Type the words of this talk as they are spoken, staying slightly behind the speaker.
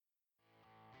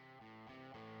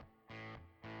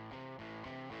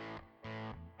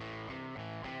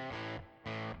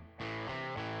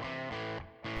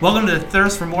Welcome to the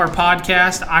Thirst for More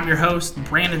podcast. I'm your host,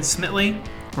 Brandon Smitley,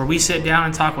 where we sit down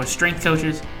and talk with strength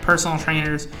coaches, personal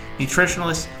trainers,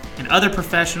 nutritionalists, and other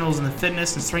professionals in the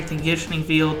fitness and strength and conditioning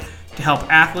field to help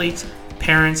athletes,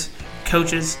 parents,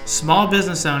 coaches, small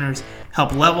business owners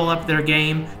help level up their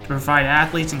game to provide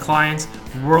athletes and clients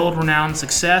world-renowned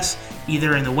success,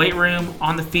 either in the weight room,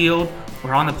 on the field,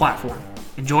 or on the platform.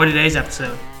 Enjoy today's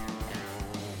episode.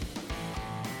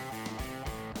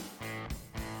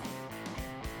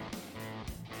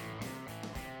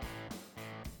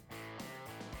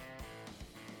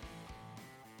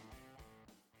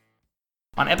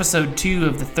 On episode 2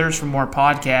 of the Thirst for More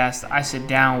podcast, I sit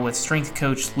down with strength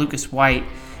coach Lucas White,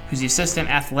 who's the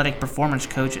assistant athletic performance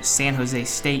coach at San Jose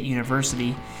State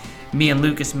University. Me and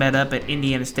Lucas met up at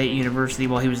Indiana State University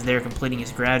while he was there completing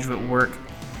his graduate work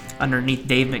underneath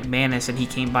Dave McManus, and he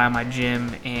came by my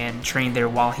gym and trained there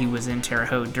while he was in Terre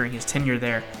Haute during his tenure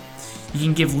there. You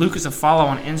can give Lucas a follow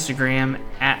on Instagram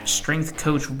at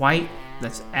strengthcoachwhite.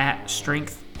 That's at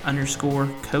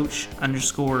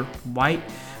strength_coach_white.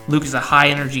 Luke is a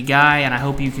high-energy guy, and I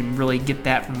hope you can really get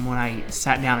that from when I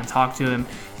sat down and talked to him.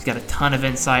 He's got a ton of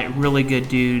insight, really good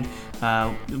dude,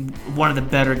 one of the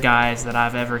better guys that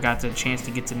I've ever got the chance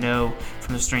to get to know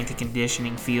from the strength and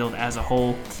conditioning field as a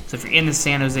whole. So if you're in the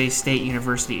San Jose State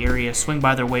University area, swing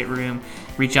by their weight room,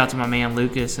 reach out to my man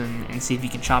Lucas, and see if you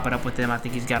can chop it up with him. I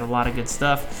think he's got a lot of good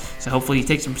stuff. So hopefully you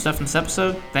take some stuff from this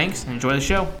episode. Thanks, and enjoy the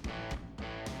show.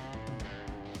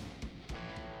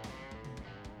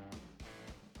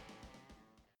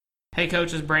 Hey,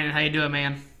 Coach, it's Brandon. How you doing,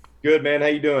 man? Good, man. How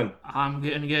you doing? I'm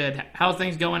good. How's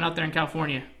things going out there in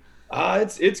California?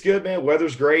 It's good, man.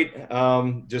 Weather's great.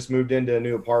 Just moved into a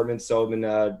new apartment, so I've been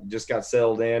just got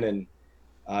settled in, and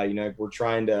we're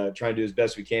trying to do as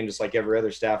best we can, just like every other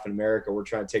staff in America. We're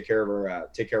trying to take care of our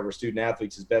student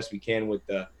athletes as best we can with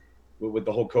the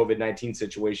whole COVID-19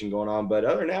 situation going on. But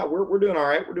other than that, we're doing all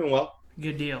right. We're doing well.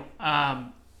 Good deal. I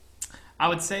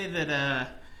would say that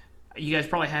you guys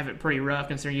probably have it pretty rough,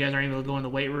 considering you guys aren't able to go in the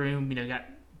weight room.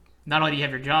 Not only do you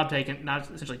have your job not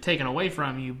essentially taken away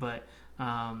from you, but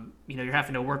you're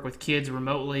having to work with kids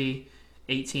remotely,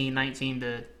 18, 19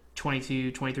 to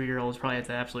 22, 23-year-olds probably at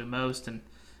the absolute most. And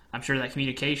I'm sure that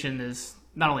communication is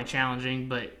not only challenging,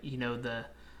 but it's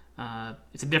a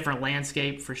different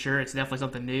landscape for sure. It's definitely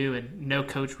something new, and no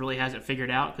coach really has it figured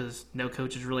out because no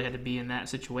coach has really had to be in that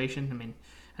situation. I mean,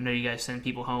 I know you guys send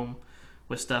people home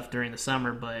with stuff during the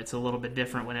summer, but it's a little bit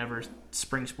different whenever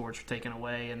spring sports are taken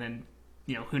away, and then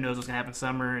who knows what's going to happen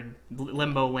summer and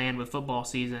limbo land with football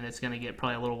season. It's going to get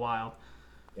probably a little wild.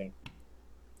 Yeah.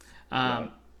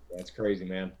 That's crazy,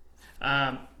 man.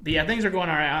 But yeah, things are going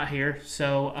all right out here.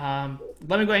 So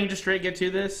let me go ahead and just straight get to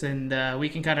this, and we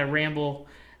can kind of ramble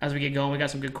as we get going. We got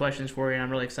some good questions for you, and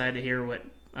I'm really excited to hear what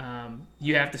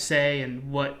you have to say, and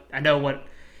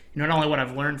not only what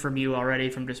I've learned from you already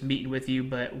from just meeting with you,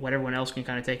 but what everyone else can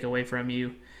kind of take away from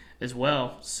you as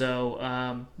well.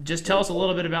 So just tell us a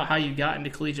little bit about how you got into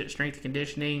collegiate strength and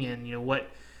conditioning, and what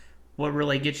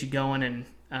really gets you going, and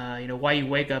why you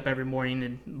wake up every morning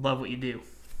and love what you do.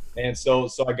 And so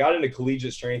I got into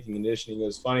collegiate strength and conditioning. It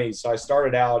was funny. So I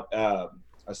started out as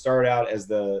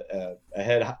the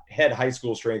head high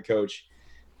school strength coach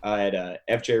at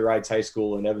F.J. Wrights High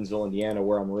School in Evansville, Indiana,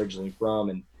 where I'm originally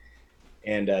from,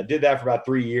 and did that for about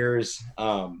 3 years.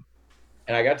 And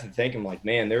I got to thinking, like,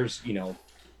 man, there's got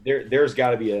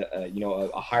to be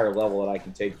a higher level that I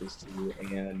can take this to.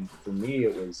 And for me,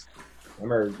 it was, I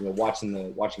remember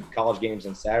watching college games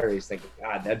on Saturdays, thinking,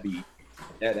 God, that'd be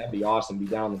awesome. Be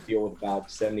down the field with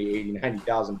about 70, 80,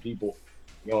 90,000 people,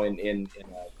 in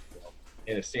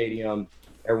a stadium.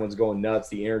 Everyone's going nuts.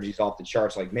 The energy's off the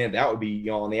charts. Like, man, that would be,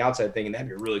 on the outside thinking that'd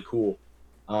be really cool.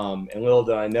 And little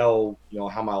did I know,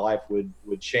 how my life would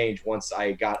change once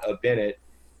I got up in it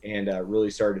and really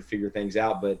started to figure things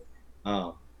out. But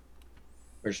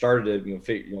starting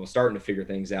to figure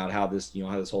things out, how this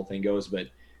whole thing goes. But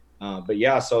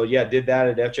yeah, so yeah, did that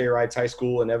at F.J. Wrights High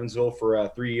School in Evansville for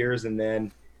 3 years, and then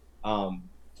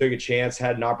took a chance,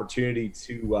 had an opportunity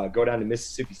to go down to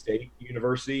Mississippi State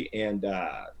University and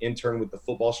intern with the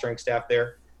football strength staff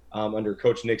there under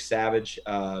Coach Nick Savage,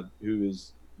 who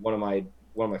is one of my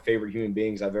favorite human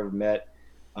beings I've ever met.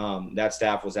 That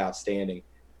staff was outstanding.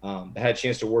 I had a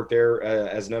chance to work there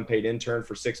as an unpaid intern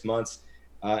for 6 months.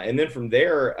 And then from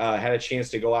there, had a chance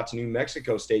to go out to New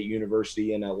Mexico State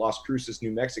University in Las Cruces,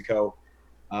 New Mexico.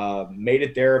 Made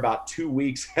it there about 2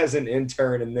 weeks as an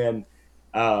intern, and then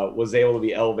was able to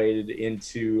be elevated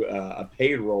into a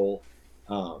paid role,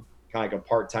 kind of like a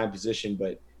part-time position.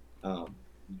 But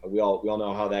we all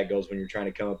know how that goes when you're trying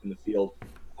to come up in the field.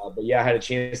 But yeah, I had a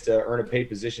chance to earn a paid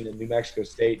position in New Mexico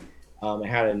State. I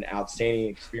had an outstanding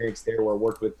experience there where I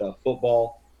worked with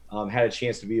football. Had a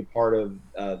chance to be a part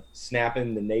of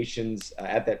snapping the nation's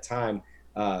at that time,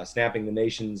 snapping the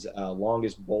nation's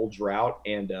longest bowl drought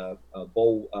and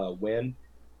bowl win.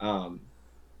 Um,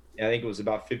 I think it was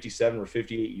about 57 or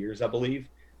 58 years, I believe.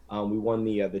 We won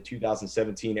the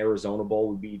 2017 Arizona Bowl.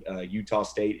 We beat Utah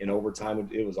State in overtime.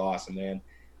 It was awesome, man.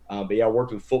 But yeah, I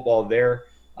worked with football there.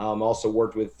 Also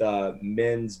worked with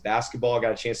men's basketball. I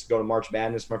got a chance to go to March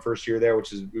Madness my first year there,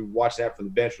 which is we watched that from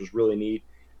the bench, was really neat.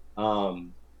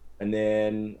 Um, and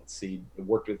then let's see,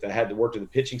 I had to work with the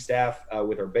pitching staff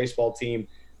with our baseball team.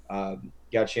 Got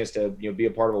a chance to be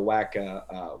a part of a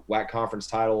WAC conference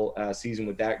title season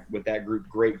with that group.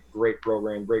 Great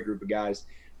program, great group of guys.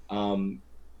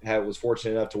 Was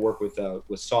fortunate enough to work with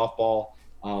softball.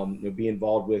 Be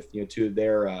involved with two of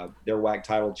their WAC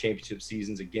title championship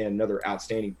seasons. Again, another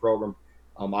outstanding program.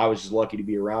 I was just lucky to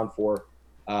be around for.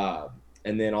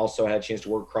 And then also had a chance to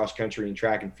work cross country and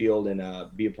track and field and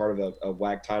be a part of a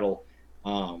WAC title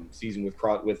season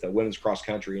with women's cross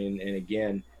country. And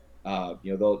again,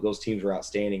 those teams were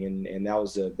outstanding, and that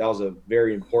was a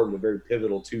very important, but very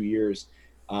pivotal 2 years,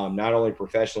 not only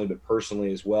professionally but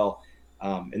personally as well.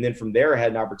 And then from there, I had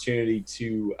an opportunity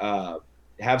to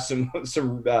have some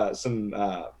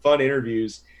fun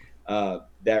interviews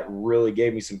that really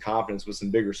gave me some confidence with some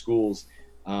bigger schools.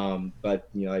 But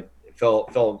I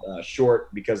fell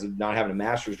short because of not having a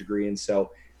master's degree, and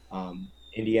so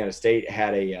Indiana State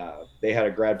had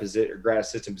a grad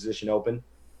assistant position open,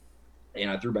 and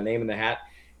I threw my name in the hat,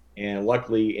 and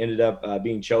luckily ended up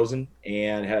being chosen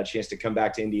and had a chance to come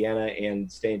back to Indiana and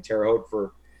stay in Terre Haute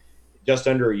for just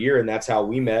under a year, and that's how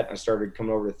we met. I started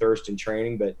coming over to Thurston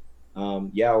training, but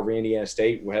over Indiana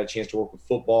State, we had a chance to work with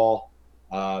football,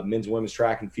 men's and women's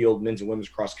track and field, men's and women's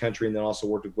cross country, and then also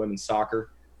worked with women's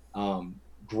soccer.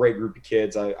 Great group of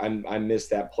kids. I miss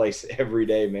that place every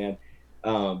day, man.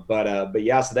 But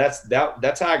yeah, so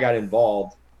that's how I got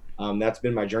involved. That's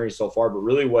been my journey so far. But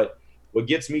really, what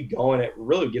gets me going, it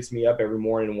really gets me up every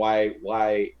morning, and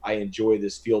why I enjoy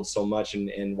this field so much,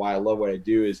 and why I love what I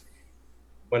do is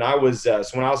when I was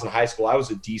in high school, I was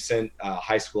a decent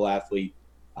high school athlete.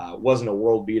 Wasn't a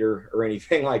world beater or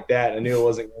anything like that. I knew I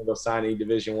wasn't going to go sign any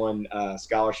Division I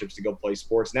scholarships to go play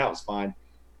sports, and that was fine.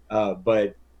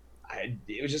 But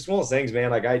it was just one of those things,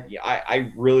 man. Like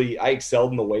I really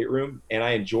excelled in the weight room, and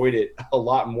I enjoyed it a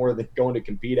lot more than going to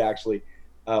compete, actually,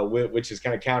 which is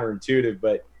kind of counterintuitive.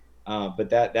 But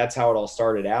that's how it all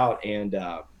started out, and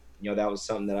that was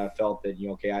something that I felt that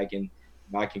okay, I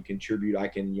can contribute, I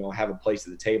can have a place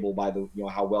at the table by the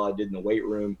how well I did in the weight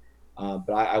room.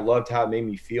 But I loved how it made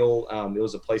me feel. It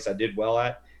was a place I did well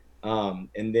at.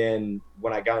 And then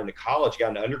when I got into college, got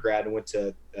into undergrad, and went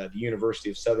to the University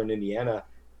of Southern Indiana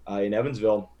in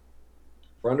Evansville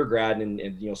for undergrad,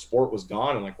 and sport was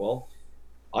gone. I'm like, well,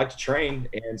 I like to train,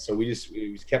 and so we just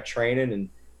kept training,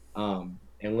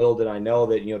 and little did I know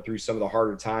that through some of the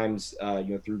harder times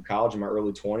through college in my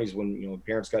early 20s, when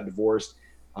parents got divorced,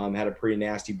 had a pretty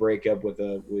nasty breakup with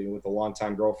a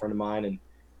longtime girlfriend of mine,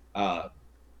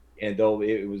 and though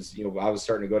it was I was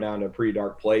starting to go down to a pretty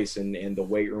dark place, and the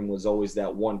weight room was always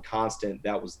that one constant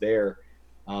that was there.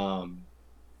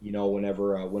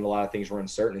 Whenever when a lot of things were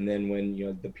uncertain, and then when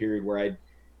the period where I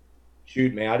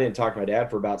didn't talk to my dad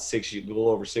for about a little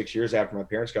over 6 years after my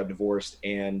parents got divorced,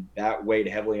 and that weighed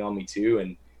heavily on me too.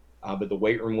 And but the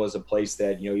weight room was a place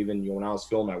that even when I was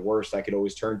feeling my worst, I could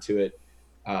always turn to it,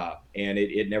 and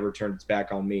it never turned its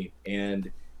back on me.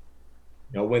 And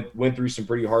went through some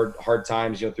pretty hard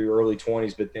times through early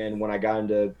 20s, but then when I got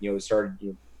into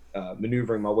started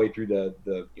maneuvering my way through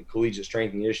the collegiate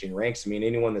strength and conditioning ranks, I mean,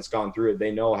 anyone that's gone through it,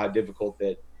 they know how difficult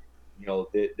that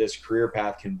this career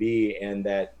path can be, and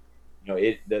that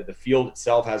the field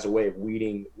itself has a way of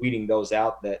weeding those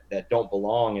out that don't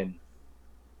belong.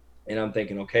 And I'm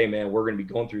thinking, okay, man, we're going to be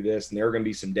going through this, and there are going to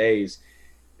be some days,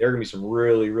 there are going to be some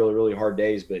really, really, really hard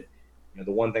days. But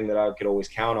the one thing that I could always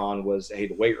count on was, hey,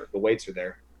 the weights are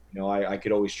there. I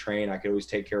could always train, I could always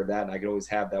take care of that, and I could always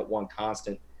have that one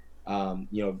constant,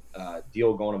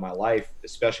 deal going in my life,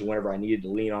 especially whenever I needed to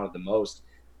lean on it the most.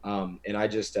 And I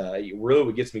just really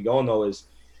what gets me going though is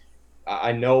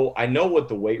I know what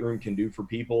the weight room can do for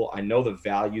people. I know the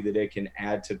value that it can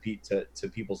add to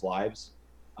people's lives,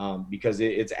 because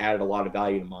it's added a lot of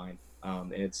value to mine.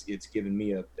 And it's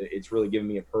really given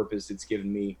me a purpose. It's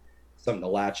given me something to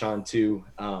latch on to,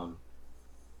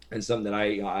 and something that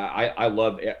I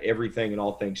love everything and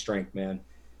all things strength, man.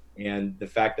 And the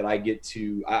fact that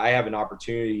I have an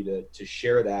opportunity to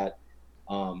share that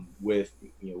with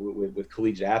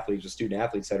collegiate athletes, with student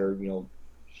athletes that are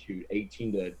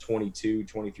 18 to 22,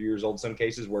 23 years old in some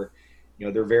cases, where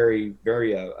they're very,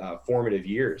 very formative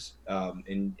years,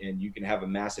 and you can have a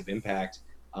massive impact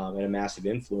and a massive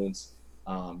influence.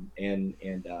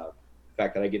 The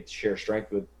fact that I get to share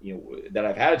strength with, that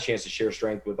I've had a chance to share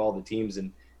strength with all the teams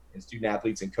and student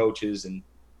athletes and coaches and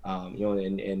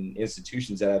and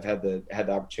institutions that I've had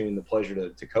the opportunity and the pleasure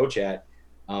to coach at.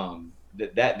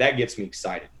 That gets me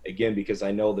excited again, because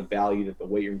I know the value that the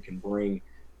weight room can bring,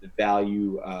 the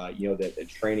value that the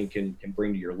training can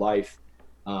bring to your life,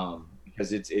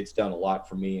 because it's done a lot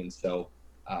for me. And so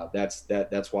that's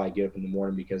why I get up in the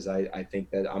morning, because I think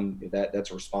that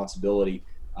that's a responsibility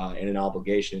and an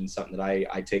obligation, something that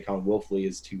I take on willfully,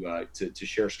 is to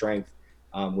share strength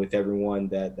with everyone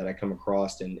that I come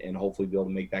across, and hopefully be able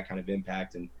to make that kind of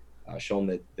impact, and show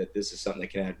them that this is something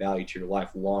that can add value to your life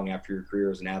long after your career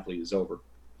as an athlete is over.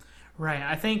 Right.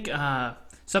 I think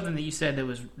something that you said that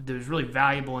was really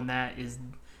valuable in that is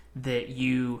that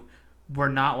you were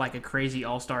not like a crazy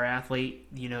all-star athlete.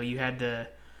 You had to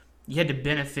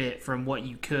benefit from what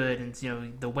you could,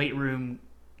 and the weight room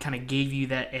kind of gave you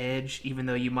that edge, even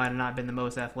though you might have not been the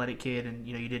most athletic kid, and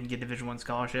you didn't get Division I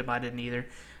scholarship. I didn't either,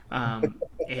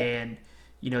 and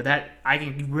that I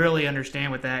can really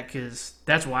understand with that, because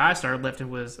that's why I started lifting.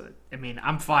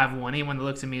 I'm 5'1". Anyone that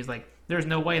looks at me is like, there's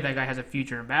no way that guy has a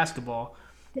future in basketball.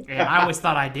 And I always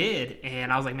thought I did,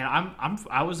 and I was like, man,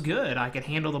 I was good. I could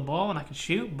handle the ball and I could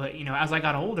shoot, but as I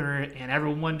got older and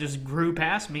everyone just grew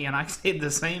past me and I stayed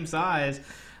the same size,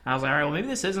 I was like, all right, well, maybe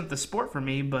this isn't the sport for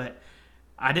me. But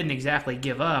I didn't exactly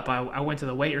give up. I went to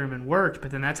the weight room and worked,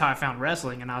 but then that's how I found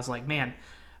wrestling, and I was like, man,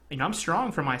 I'm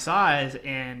strong for my size,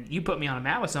 and you put me on a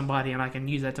mat with somebody, and I can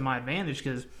use that to my advantage,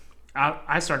 because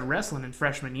I started wrestling in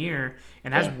freshman year,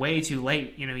 and that's way too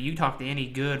late. You talk to any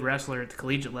good wrestler at the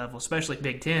collegiate level, especially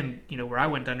Big Ten, where I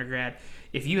went to undergrad.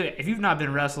 If you've not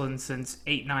been wrestling since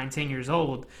 8, 9, 10 years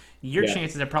old, your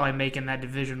chances of probably making that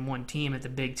Division I team at the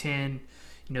Big Ten,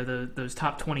 those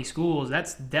top 20 schools,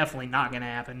 that's definitely not going to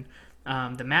happen.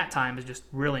 The mat time is just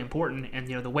really important, and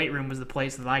the weight room was the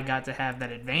place that I got to have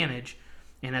that advantage.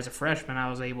 And as a freshman, I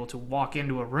was able to walk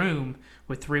into a room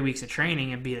with 3 weeks of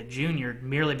training and be a junior,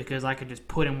 merely because I could just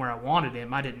put him where I wanted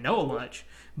him. I didn't know much,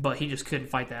 but he just couldn't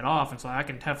fight that off. And so I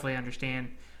can definitely understand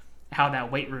how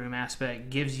that weight room aspect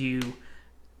gives you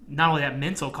not only that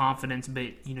mental confidence,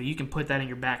 but you can put that in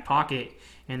your back pocket.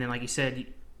 And then, like you said,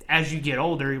 as you get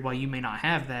older, while you may not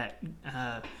have that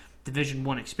Division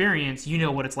I experience, you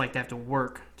know what it's like to have to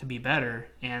work to be better.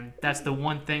 And that's the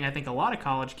one thing I think a lot of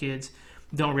college kids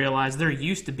don't realize. They're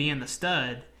used to being the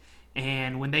stud,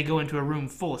 and when they go into a room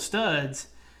full of studs,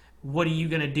 what are you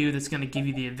going to do that's going to give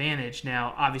you the advantage?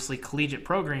 Now, obviously, collegiate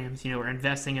programs, are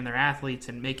investing in their athletes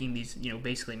and making these,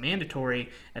 basically mandatory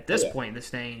at this point in the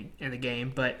staying in the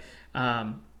game. But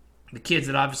the kids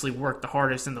that obviously work the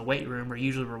hardest in the weight room are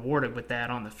usually rewarded with that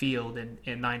on the field,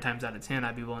 and 9 times out of 10,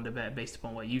 I'd be willing to bet based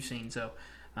upon what you've seen. So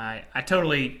I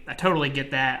totally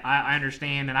get that. I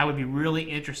understand, and I would be really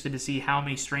interested to see how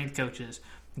many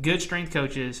good strength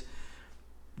coaches,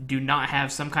 do not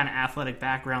have some kind of athletic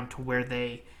background to where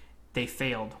they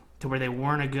failed, to where they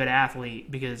weren't a good athlete,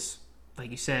 because,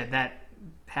 like you said, that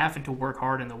having to work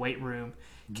hard in the weight room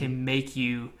can make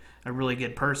you a really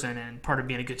good person. And part of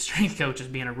being a good strength coach is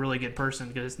being a really good person,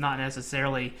 because it's not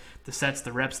necessarily the sets,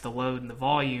 the reps, the load, and the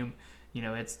volume.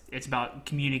 It's about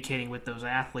communicating with those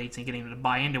athletes and getting them to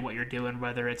buy into what you're doing,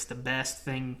 whether it's the best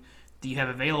thing that you have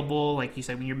available. Like you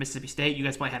said, when you're Mississippi State, you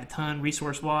guys probably had a ton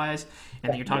resource-wise,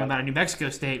 and then you're talking about a New Mexico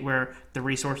State where the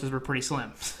resources were pretty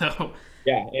slim. So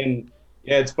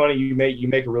it's funny you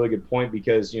make a really good point,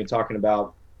 because talking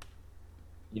about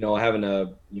having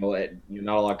not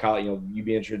a lot of college, you'd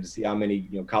be interested to see how many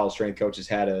college strength coaches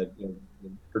had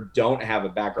or don't have a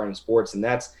background in sports, and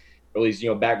that's, or at least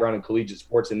background in collegiate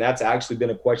sports. And that's actually been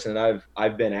a question that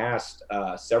I've been asked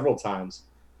several times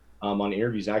on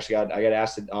interviews. And actually, I got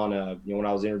asked it on when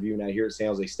I was interviewing out here at San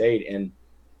Jose State. And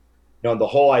the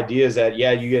whole idea is that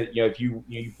you get if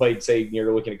you played, say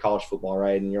you're looking at college football,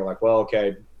 right, and you're like, well,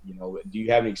 okay, do you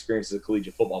have any experience as a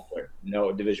collegiate football player?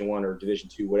 No. Division I or Division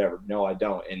II, whatever. No, I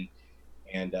don't.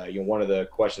 And one of the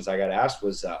questions I got asked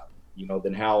was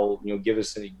then how give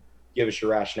us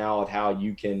your rationale of how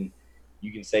you can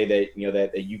say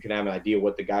that that you can have an idea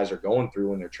what the guys are going through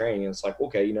when they're training. And it's like,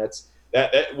 okay, it's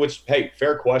that which, hey,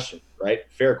 fair question, right?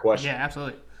 Fair question. Yeah,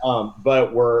 absolutely.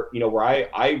 But where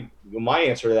my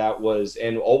answer to that was,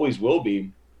 and always will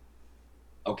be,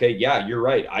 okay, yeah, you're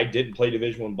right. I didn't play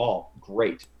Division I ball.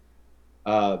 Great.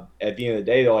 At the end of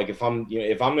the day, though, like if I'm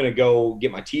going to go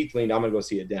get my teeth cleaned, I'm going to go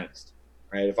see a dentist,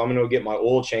 right? If I'm going to get my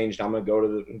oil changed, I'm going to go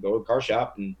to the car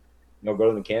shop and go to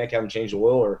the mechanic, have them change the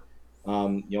oil, or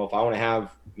if I want to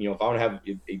have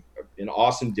an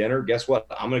awesome dinner, guess what?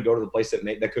 I'm going to go to the place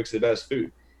that cooks the best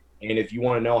food. And if you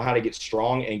want to know how to get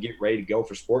strong and get ready to go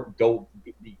for sport, go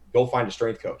find a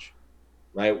strength coach,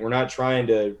 right? We're not trying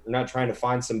to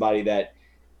find somebody that,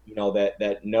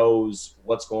 that knows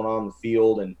what's going on in the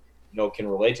field and, can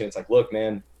relate to it. It's like, look,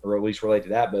 man, or at least relate to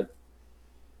that. But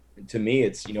to me,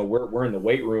 it's, we're in the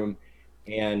weight room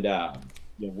and,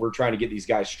 we're trying to get these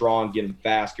guys strong, get them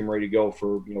fast and ready to go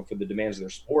for the demands of their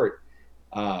sport.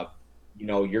 Uh,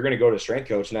 you're going to go to a strength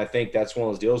coach. And I think that's one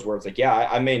of those deals where it's like, yeah,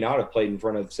 I may not have played in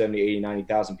front of 70, 80,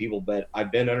 90,000 people, but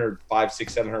I've been under 5,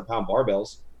 6, 700-pound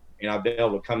barbells, and I've been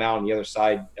able to come out on the other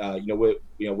side, with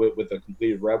a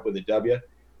completed rep with a W,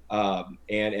 and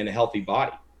a healthy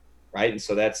body. Right. And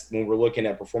so that's when we're looking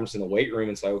at performance in the weight room.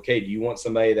 It's like, okay, do you want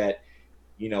somebody that,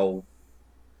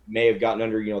 may have gotten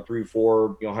under, 3, 4,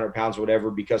 100 pounds or whatever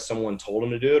because someone told them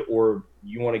to do it, or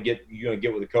you're going to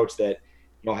get with a coach that,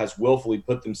 has willfully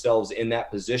put themselves in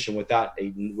that position without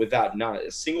not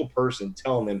a single person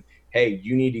telling them, hey,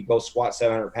 you need to go squat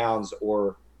 700 pounds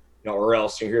or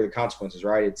else you hear the consequences,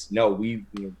 right? It's no, we've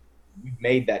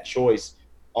made that choice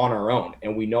on our own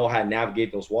and we know how to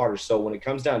navigate those waters. So when it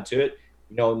comes down to it,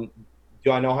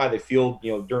 do I know how they feel,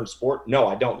 during sport? No,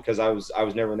 I don't, because I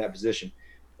was never in that position.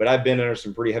 But I've been under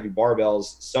some pretty heavy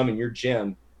barbells, some in your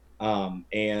gym.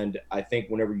 And I think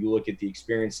whenever you look at the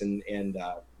experience and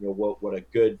what a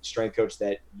good strength coach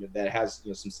that has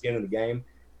some skin in the game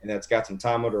and that's got some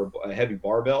time under a heavy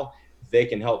barbell, they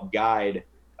can help guide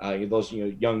those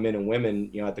young men and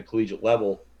women at the collegiate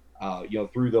level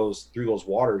through those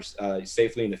waters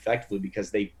safely and effectively, because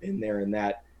they've been there in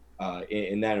that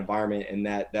environment and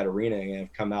that arena and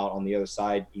have come out on the other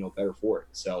side better for it.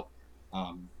 So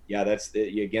yeah, that's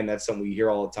something we hear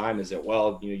all the time, is that,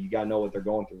 well, you got to know what they're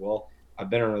going through. Well, I've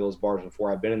been under those bars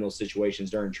before. I've been in those situations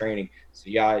during training. So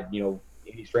yeah,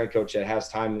 any strength coach that has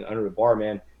time under the bar,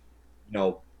 man,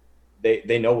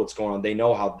 they know what's going on. They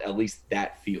know how at least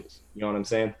that feels. You know what I'm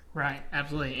saying? Right,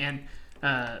 absolutely. And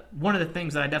one of the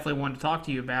things that I definitely wanted to talk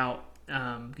to you about,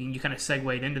 you kind of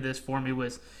segued into this for me,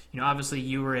 was, obviously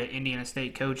you were at Indiana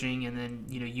State coaching, and then,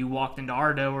 you walked into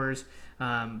our doors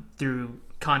through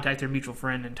contact our mutual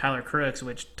friend and Tyler Crooks,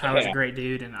 which Tyler's a great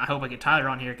dude, and I hope I get Tyler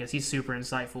on here because he's super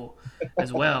insightful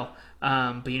as well.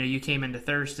 But you came into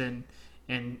Thurston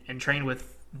and trained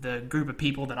with the group of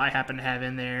people that I happen to have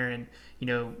in there, and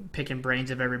picking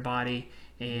brains of everybody,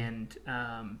 and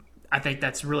I think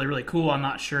that's really, really cool. I'm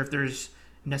not sure if there's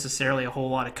necessarily a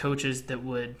whole lot of coaches that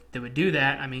would do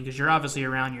that. I mean, because you're obviously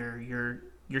around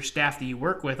your staff that you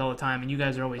work with all the time, and you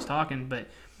guys are always talking, but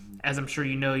as I'm sure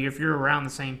if you're around the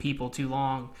same people too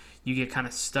long, you get kind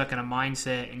of stuck in a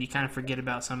mindset and you kind of forget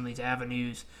about some of these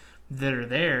avenues that are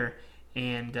there.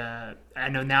 And I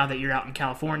know now that you're out in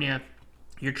California,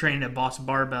 you're training at Boston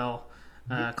Barbell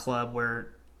Club,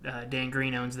 where Dan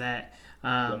Green owns that.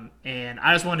 And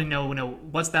I just wanted to know,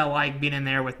 what's that like being in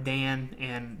there with Dan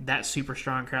and that super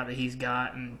strong crowd that he's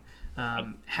got, and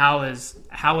how is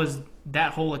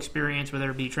that whole experience, whether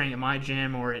it be training at my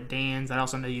gym or at Dan's? I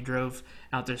also know you drove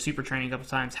out there super training a couple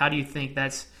times. How do you think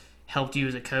that's helped you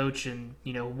as a coach, and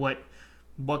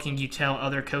what can you tell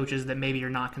other coaches that maybe you're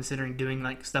not considering doing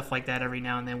like stuff like that every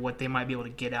now and then, what they might be able to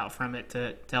get out from it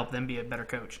to help them be a better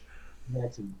coach?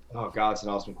 That's an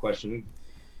awesome question.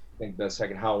 I think best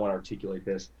second how I want to articulate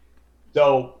this.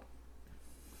 So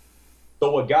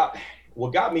what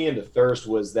got me into Thirst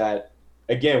was that,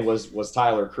 again, was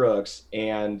Tyler Crooks.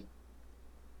 And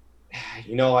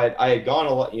I had gone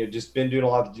a lot, just been doing a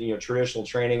lot of traditional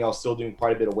training. I was still doing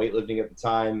quite a bit of weightlifting at the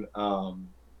time.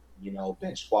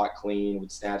 Bench, squat, clean,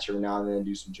 would snatch every now and then,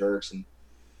 do some jerks, and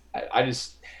I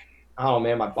don't know,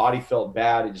 man, my body felt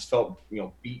bad. It just felt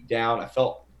beat down. I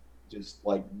felt just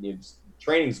like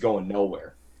training's going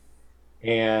nowhere.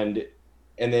 And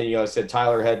then I said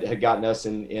Tyler had gotten us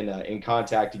in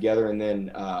contact together, and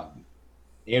then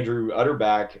Andrew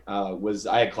Utterback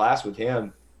I had class with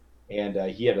him, and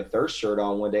he had a Thirst shirt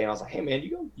on one day, and I was like, hey man,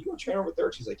 you go train over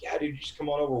Thirst? He's like, yeah dude, you just come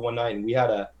on over one night. And we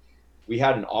had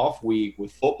an off week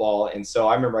with football, and so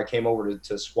I remember I came over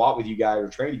to squat with you guys or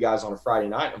train you guys on a Friday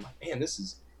night. I'm like, man, this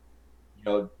is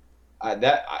I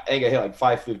think I hit like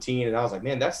 515, and I was like,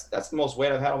 man, that's the most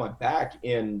weight I've had on my back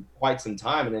in quite some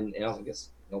time. And I was like, it's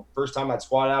first time I'd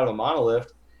squat out of a monolift,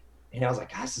 and I was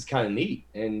like, this is kind of neat.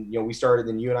 And you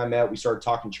and I met, we started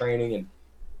talking training,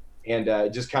 and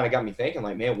it just kind of got me thinking,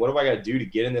 like, man, what do I got to do to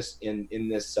get in this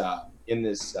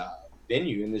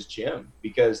venue, in this gym?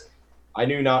 Because I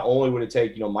knew not only would it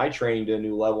take my training to a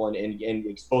new level and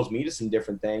expose me to some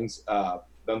different things, but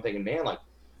I'm thinking, man, like,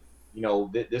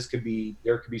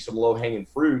 there could be some low hanging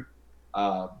fruit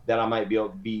that I might be able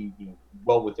to be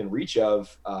well within reach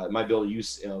of. Might be able to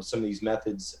use some of these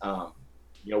methods,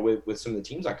 with some of the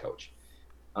teams I coach.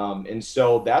 And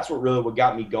so that's what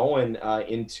got me going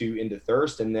into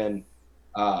Thirst, and then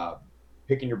uh,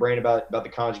 picking your brain about the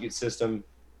conjugate system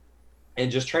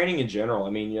and just training in general. I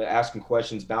mean, asking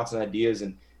questions, bouncing ideas,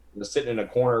 and sitting in a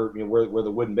corner, where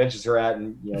the wooden benches are at,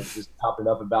 and just topping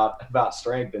up about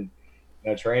strength and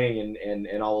training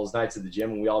and all those nights at the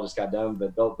gym when we all just got done.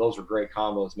 But those were great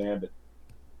combos, man.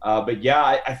 But yeah,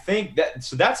 I think that,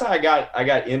 so that's how I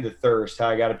got into Thirst, how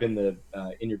I got up in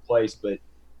your place. But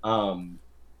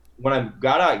when I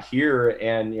got out here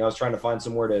and I was trying to find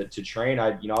somewhere to train,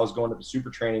 I was going up to super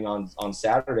training on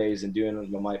Saturdays and doing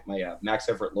my max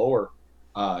effort lower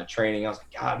training. I was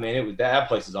like, God, man, that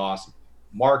place is awesome.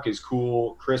 Mark is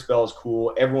cool, Chris Bell is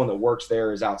cool, everyone that works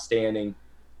there is outstanding.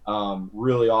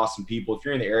 Really awesome people. If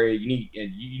you're in the area, you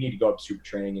need to go up to super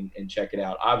training and check it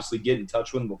out. Obviously, get in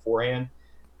touch with them beforehand.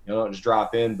 Don't just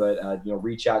drop in, but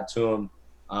reach out to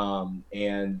them.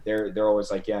 And they're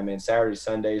always like, yeah, man, Saturdays,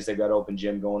 Sundays, they've got open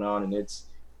gym going on, and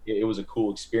it was a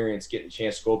cool experience getting a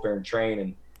chance to go up there and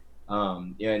train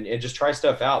and just try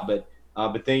stuff out. But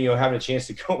then, having a chance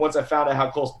to go, once I found out how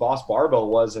close Boss Barbell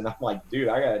was, and I'm like, dude,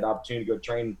 I got an opportunity to go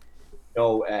train,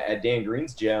 at Dan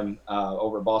Green's gym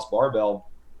over at Boss Barbell.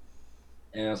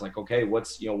 And I was like, okay,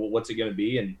 what's it going to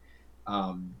be?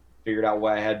 And figured out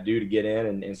what I had to do to get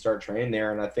in and start training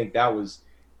there. And I think that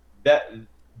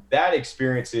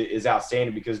experience is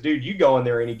outstanding because, dude, you go in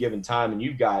there any given time and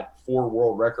you've got 4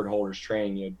 world record holders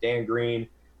training, Dan Green,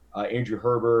 Andrew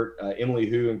Herbert, Emily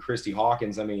Hu, and Christy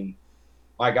Hawkins. I mean,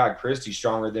 my God, Christy's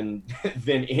stronger than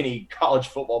any college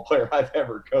football player I've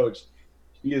ever coached.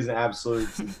 He is an absolute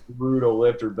brutal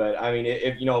lifter. But I mean,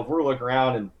 if we're looking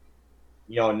around and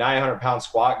 900-pound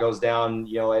squat goes down,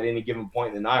 at any given point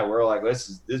in the night, we're like,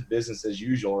 this business as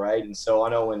usual, right? And so I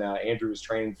know when Andrew was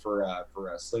training for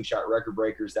Slingshot Record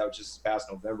Breakers, that was just this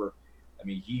past November. I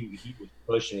mean, he was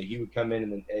pushing it. He would come in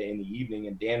the evening,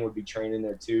 and Dan would be training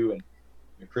there too, and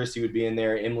Christy would be in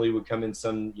there. Emily would come in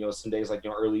some days like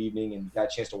early evening, and got a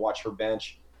chance to watch her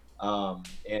bench,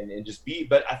 and just be.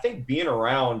 But I think being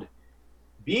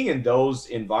in those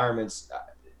environments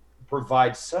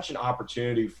provides such an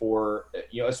opportunity for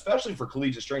especially for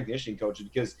collegiate strength conditioning coaches,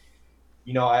 because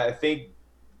I think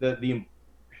the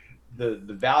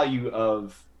value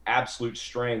of absolute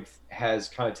strength has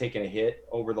kind of taken a hit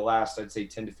over the last, I'd say,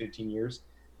 10 to 15 years,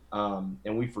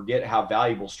 and we forget how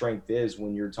valuable strength is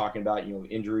when you're talking about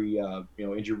injury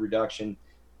reduction,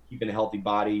 keeping a healthy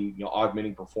body,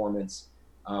 augmenting performance.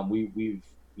 We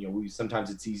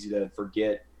sometimes it's easy to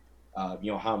forget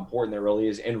how important that really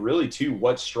is, and really too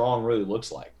what strong really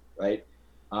looks like, right?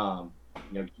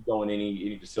 You go in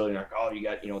any facility, like, oh, you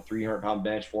got 300-pound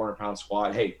bench, 400-pound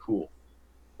squat. Hey, cool.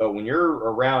 But when you're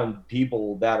around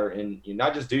people that are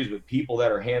not just dudes, but people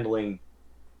that are handling,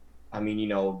 I mean,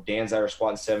 Dan's out there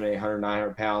squatting 700, 800,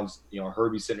 900 pounds.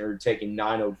 Herbie's sitting there taking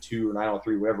 902 or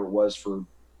 903, whatever it was for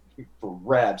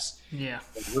reps. Yeah.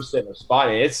 And we're sitting there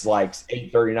spotting. It's like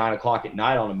 8:30, 9 o'clock at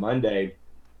night on a Monday.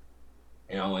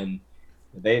 And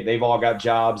they've all got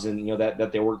jobs and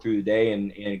that they work through the day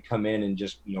and come in and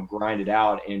just grind it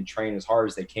out and train as hard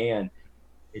as they can.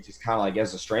 It's just kind of like,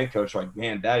 as a strength coach, like,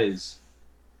 man, that's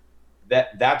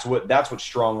what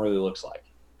strong really looks like.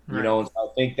 Right. And so I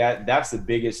think that's the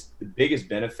biggest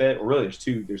benefit. Or really,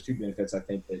 there's two benefits I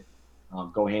think that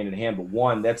go hand in hand. But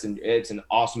one, it's an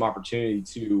awesome opportunity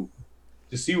to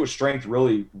see what strength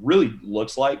really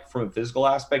looks like from a physical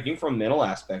aspect, even from a mental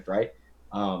aspect, right?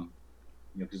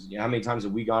 Because how many times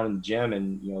have we gone in the gym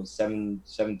and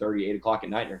 7:30, 8 o'clock at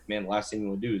night, and man, the last thing you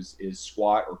want to do is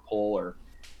squat or pull or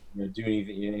do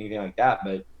anything like that.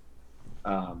 But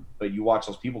you watch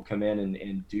those people come in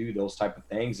and do those type of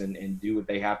things and do what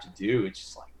they have to do. It's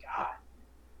just like, God,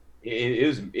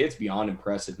 it's beyond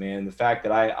impressive, man. The fact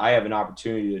that I have an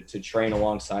opportunity to train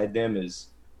alongside them is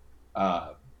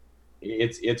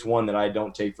it's one that I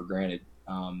don't take for granted.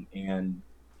 But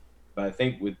I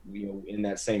think with in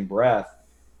that same breath,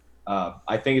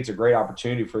 I think it's a great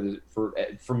opportunity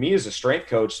for me as a strength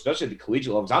coach, especially at the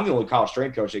collegiate levels. I'm the only college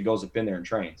strength coach that goes up in there and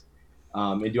trains.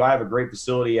 And do I have a great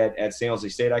facility at San Jose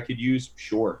State I could use?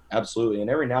 Sure, absolutely. And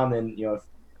every now and then, if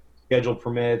schedule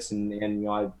permits and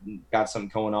I've got something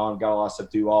going on, got a lot of stuff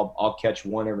to do, I'll catch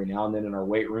one every now and then in our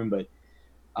weight room. But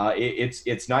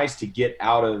it's nice to get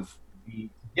out of the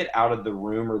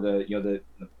room or the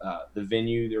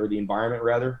venue or the environment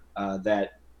rather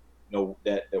that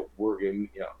we're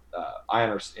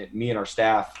me and our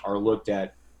staff are looked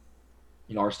at.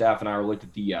 Our staff and I are looked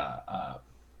at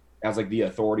as like the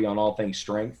authority on all things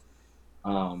strength.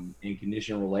 and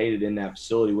condition related in that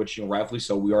facility, which, rightfully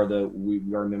so. We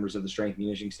are members of the strength and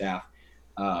conditioning staff.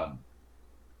 Um,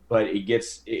 but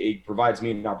it provides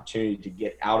me an opportunity to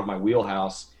get out of my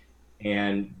wheelhouse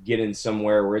and get in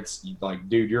somewhere where it's like,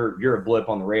 dude, you're a blip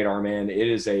on the radar, man. It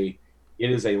is a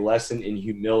lesson in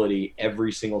humility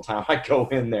every single time I go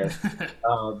in there.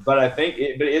 But I think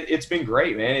it's been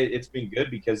great, man. It's been good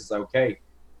because it's like, okay,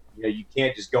 you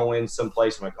can't just go in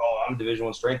someplace and like, oh, I'm a Division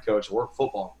I strength coach, I work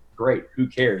football. Great, who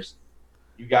cares?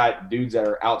 You got dudes that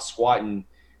are out squatting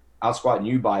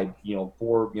you by 3,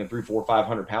 4,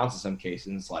 500 pounds in some cases.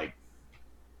 And it's like,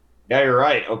 yeah, you're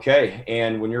right. Okay.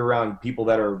 And when you're around people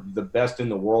that are the best in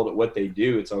the world at what they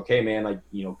do, it's okay, man. Like,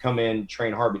 come in,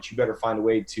 train hard, but you better find a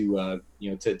way to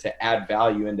add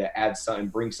value and to add something,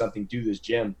 bring something to this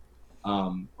gym.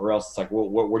 Or else it's like, well,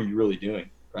 what are you really doing?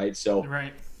 Right. So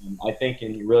Right. I think,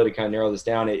 and really to kind of narrow this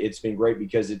down, it's been great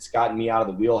because it's gotten me out of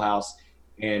the wheelhouse,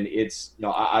 and it's,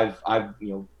 I've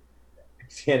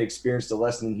experienced a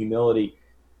lesson in humility.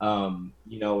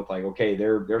 With like, okay,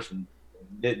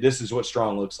 this is what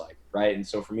strong looks like, right? And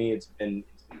so for me, it's been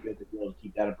good to be able to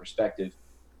keep that in perspective.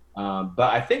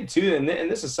 But I think too, and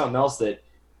this is something else that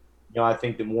I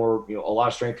think that more a lot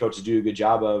of strength coaches do a good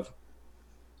job of.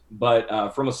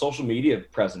 But from a social media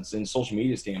presence and social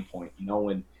media standpoint,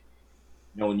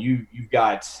 when you've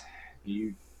got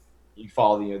you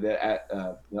follow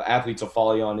athletes will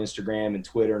follow you on Instagram and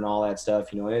Twitter and all that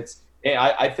stuff, and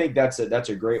I think that's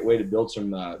a great way to build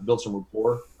some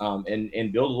rapport,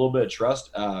 and build a little bit of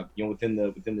trust, within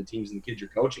the teams and the kids you're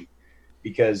coaching,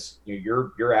 because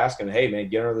you're asking, hey man,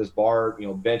 get under this bar,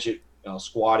 bench it,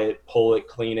 squat it, pull it,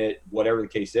 clean it, whatever the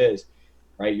case is,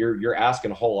 right? You're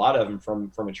asking a whole lot of them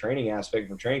from a training aspect,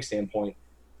 from a training standpoint,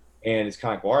 and it's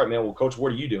kind of like, well, all right, man, well, coach,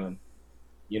 what are you doing?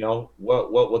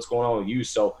 What's going on with you?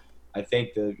 So I think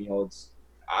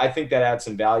I think that adds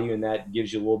some value, and that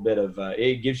gives you a little bit of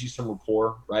it gives you some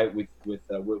rapport, right, with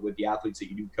the athletes that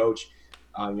you do coach.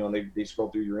 They scroll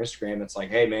through your Instagram. It's like,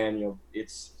 hey man,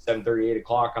 it's 7:30, 8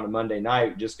 o'clock on a Monday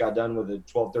night. Just got done with a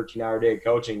 12, 13-hour day of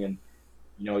coaching, and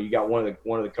you got one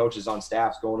of the coaches on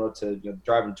staff's going up to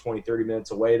driving 20, 30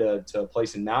 minutes away to a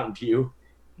place in Mountain View,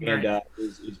 and Right.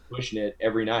 is pushing it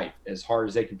every night as hard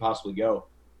as they can possibly go.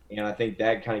 And I think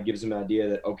that kind of gives them an idea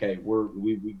that, okay,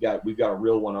 we've got a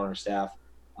real one on our staff.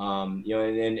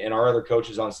 And our other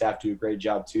coaches on staff do a great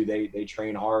job too. They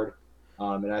train hard,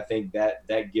 and I think that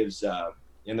gives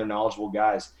and they're knowledgeable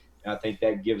guys. And I think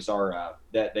that gives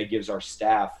our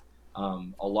staff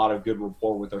a lot of good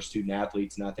rapport with our student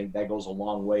athletes, and I think that goes a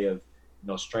long way of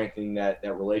strengthening that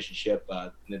relationship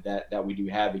that we do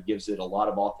have. It gives it a lot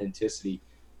of authenticity.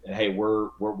 That, hey, we're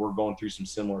going through some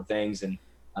similar things, and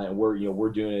we're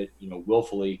doing it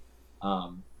willfully,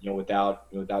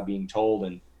 without being told.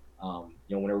 And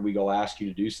whenever we go ask you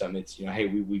to do something, it's hey,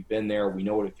 we've been there, we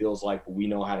know what it feels like, but we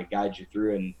know how to guide you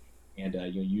through. And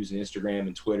using Instagram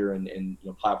and Twitter and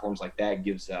platforms like that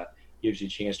gives you a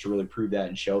chance to really prove that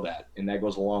and show that, and that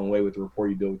goes a long way with the rapport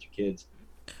you build with your kids.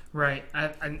 Right.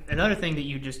 Another thing that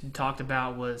you just talked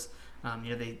about was,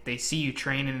 they see you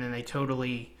training and they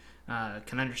totally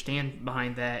can understand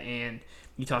behind that. And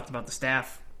you talked about the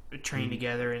staff train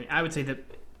together, and I would say that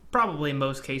probably in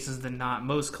most cases than not,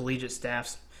 most collegiate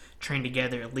staffs train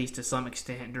together at least to some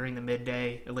extent during the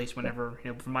midday. At least whenever,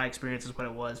 from my experience, is what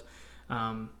it was.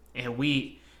 And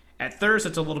we, at Thirst,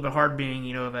 it's a little bit hard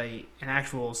being, of an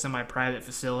actual semi-private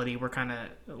facility. We're kind of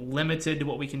limited to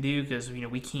what we can do because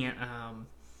we can't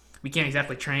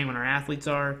exactly train when our athletes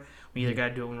are. We either got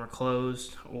to do it when we're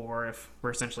closed or if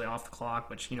we're essentially off the clock,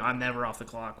 which, I'm never off the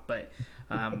clock, but,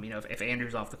 if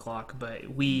Andrew's off the clock. But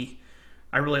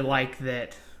I really like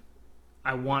that.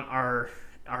 I want our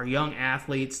young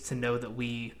athletes to know that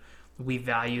we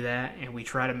value that, and we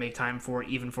try to make time for it,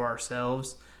 even for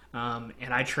ourselves. And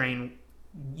I train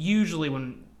usually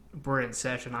when we're in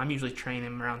session. I'm usually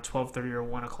training around 12:30 or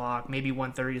 1 o'clock, maybe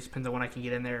 1:30. Just depends on when I can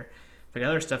get in there. I got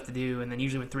other stuff to do, and then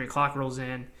usually when 3 o'clock rolls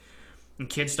in and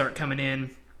kids start coming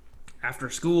in after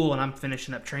school and I'm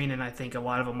finishing up training, I think a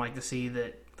lot of them like to see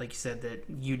that, like you said, that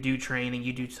you do train and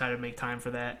you do try to make time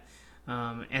for that.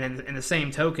 And in the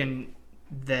same token,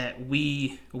 that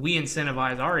we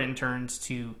incentivize our interns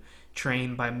to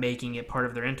train by making it part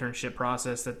of their internship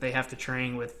process that they have to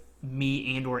train with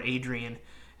me and or Adrian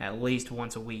at least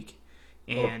once a week.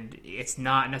 And it's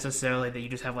not necessarily that you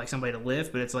just have like somebody to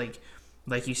lift, but it's like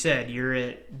you said, you're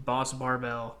at Boss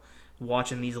Barbell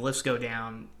watching these lifts go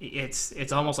down.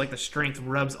 It's almost like the strength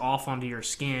rubs off onto your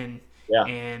skin, Yeah.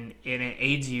 and it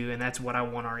aids you. And that's what I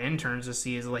want our interns to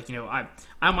see is like,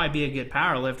 I might be a good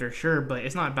power lifter, sure, but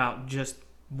it's not about just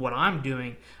what I'm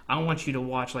doing. I want you to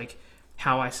watch like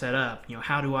how I set up.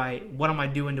 What am I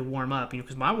doing to warm up?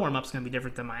 Because my warm up's going to be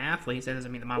different than my athletes. That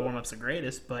doesn't mean that my warm up's the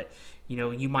greatest, but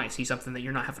you might see something that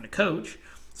you're not having to coach,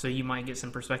 so you might get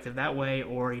some perspective that way.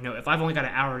 Or if I've only got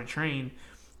an hour to train,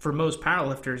 for most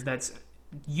powerlifters, that's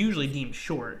usually deemed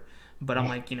short. But I'm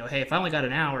like, hey, if I only got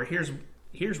an hour, here's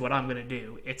what I'm going to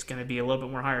do. It's going to be a little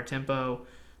bit more higher tempo,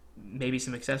 maybe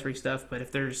some accessory stuff. But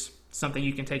if there's something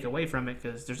you can take away from it,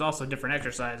 because there's also different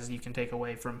exercises you can take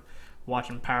away from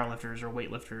watching powerlifters or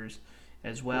weightlifters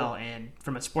as well. And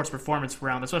from a sports performance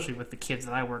realm, especially with the kids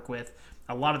that I work with,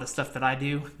 a lot of the stuff that I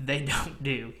do, they don't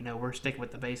do. We're sticking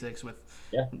with the basics with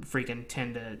freaking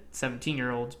 10 to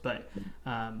 17-year-olds. But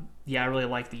I really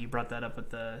like that you brought that up with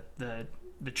the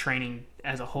training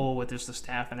as a whole with just the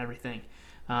staff and everything.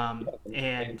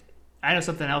 And I know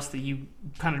something else that you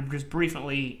kind of just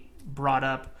briefly brought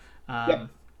up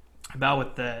about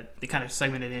with they kind of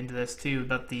segmented into this too,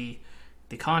 about the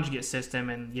conjugate system.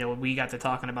 And we got to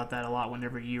talking about that a lot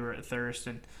whenever you were at Thirst.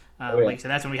 And like I said,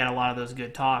 that's when we had a lot of those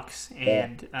good talks.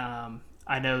 And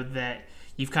I know that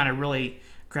you've kind of really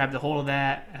grabbed a hold of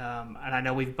that. And I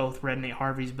know we've both read Nate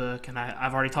Harvey's book, and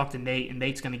I've already talked to Nate, and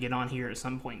Nate's going to get on here at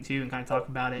some point too and kind of talk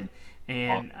about it.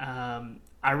 And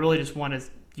I really just want to,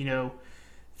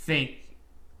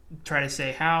 try to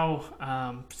say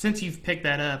how, since you've picked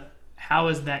that up, how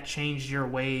has that changed your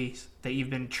ways that you've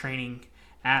been training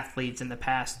athletes in the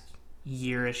past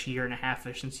year-ish, year and a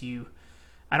half-ish, since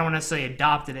I don't want to say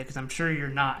adopted it, because I'm sure you're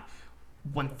not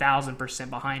 1,000%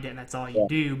 behind it and that's all you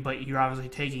do, but you're obviously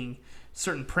taking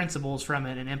certain principles from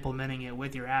it and implementing it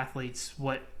with your athletes.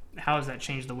 How has that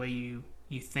changed the way you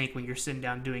think when you're sitting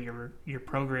down doing your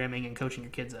programming and coaching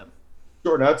your kids up?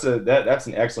 Sure, that's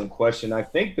an excellent question. I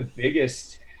think the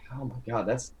biggest, oh my God,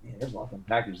 there's a lot of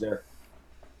package there.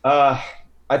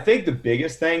 I think the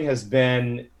biggest thing has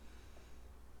been,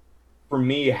 for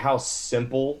me, how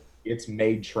simple it's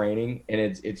made training and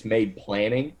it's made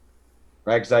planning,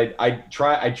 right? Because I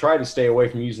try to stay away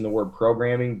from using the word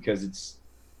programming, because it's,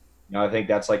 I think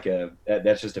that's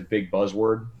that's just a big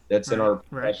buzzword that's in our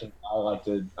profession.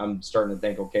 Right. I'm starting to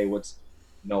think, okay, what's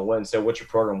your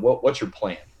program? What's your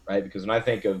plan, right? Because when I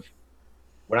think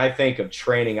of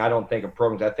training, I don't think of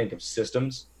programs. I think of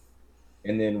systems.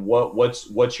 And then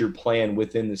what's your plan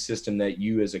within the system that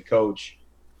you as a coach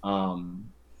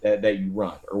that you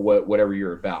run, or whatever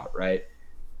you're about, right?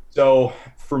 So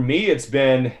for me, it's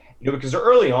been, because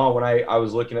early on when I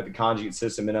was looking at the conjugate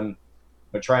system, and I'm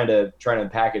trying to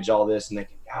package all this and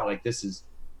thinking, God, like this is,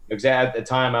 because at the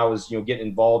time I was getting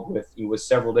involved with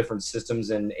several different systems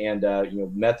and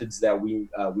methods that we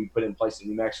put in place in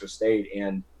New Mexico State,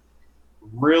 and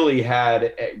really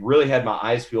had my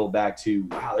eyes peeled back to,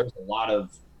 wow, there's a lot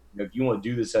of, if you want to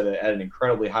do this at an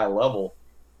incredibly high level,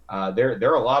 there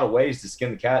are a lot of ways to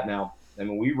skin the cat now. I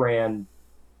mean, we ran,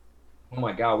 we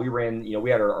had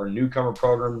our newcomer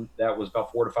program that was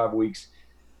about 4 to 5 weeks.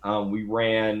 We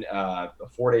ran a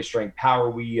 4-day strength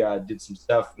power. We did some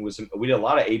stuff we did a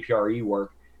lot of APRE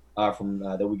work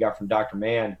that we got from Dr.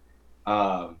 Mann.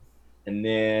 And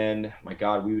then, my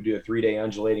God, we would do a 3-day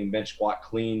undulating bench squat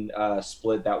clean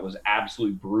split that was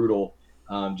absolutely brutal.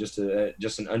 Just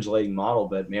an undulating model,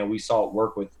 but man, we saw it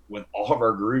work with all of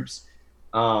our groups.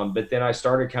 But then I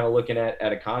started kind of looking at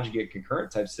a conjugate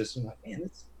concurrent type system. Like, man,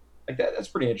 that's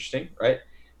pretty interesting, right?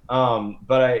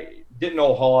 But I didn't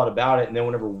know a whole lot about it. And then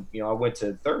whenever I went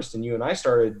to Thirst and you and I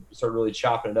started really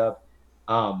chopping it up,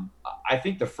 I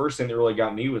think the first thing that really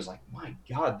got me was like, my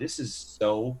God, this is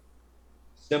so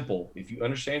simple. If you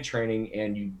understand training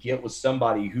and you get with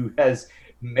somebody who has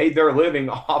made their living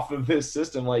off of this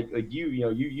system, like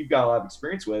you've got a lot of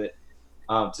experience with it,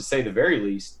 to say the very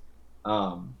least,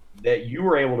 that you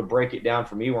were able to break it down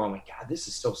for me where I'm like, God, this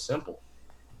is so simple.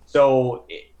 So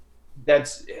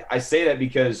I say that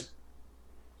because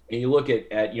you look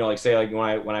at like say like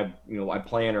when I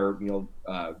plan or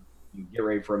get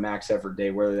ready for a max effort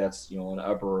day, whether that's an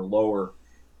upper or lower,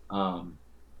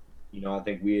 I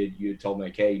think you had told me,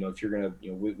 like, hey, if you're gonna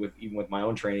even with my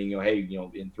own training, hey,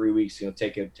 in 3 weeks,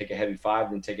 take a heavy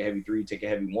 5, then take a heavy 3, take a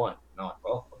heavy 1. And I'm like,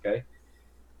 well, okay,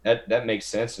 that makes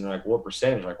sense. And they're like, what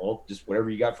percentage? Like, well, just whatever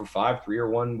you got for 5, 3, or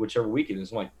 1, whichever week it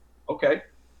is. I'm like, okay,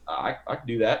 I can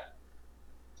do that.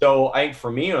 So I think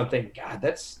for me, I'm thinking, God,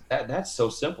 that's so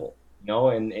simple,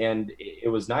 and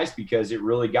it was nice because it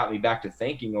really got me back to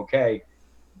thinking, okay,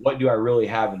 what do I really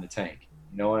have in the tank?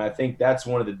 And I think that's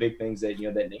one of the big things that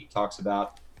that Nate talks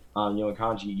about, in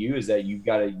Conjugate U, is that you've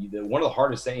got to, one of the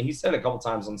hardest things, he said a couple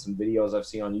times on some videos I've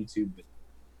seen on YouTube, but,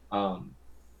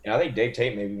 and I think Dave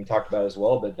Tate maybe even talked about it as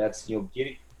well, but that's,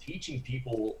 teaching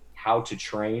people how to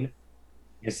train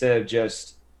instead of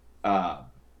just,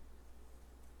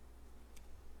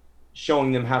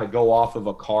 showing them how to go off of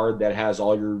a card that has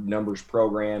all your numbers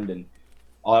programmed, and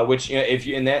which,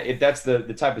 if that's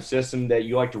the type of system that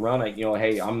you like to run,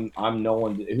 hey, I'm no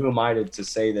one. Who am I to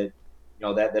say that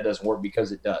that doesn't work,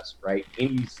 because it does, right?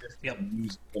 Any system Yep. you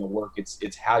use is going to work.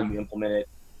 It's how you implement it.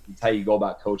 It's how you go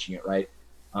about coaching it, right?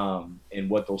 And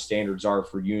what those standards are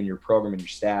for you and your program and your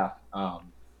staff,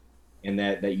 and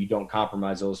that you don't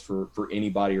compromise those for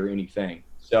anybody or anything.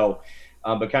 So,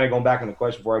 but kind of going back on the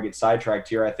question before I get sidetracked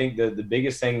here, I think the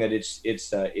biggest thing that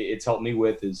it's helped me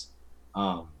with is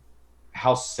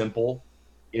how simple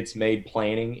it's made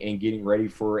planning and getting ready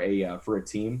for a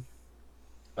team,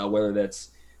 whether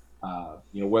that's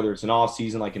whether it's an off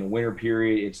season, like in a winter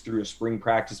period, it's through a spring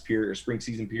practice period or spring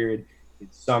season period,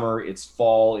 it's summer, it's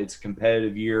fall, it's a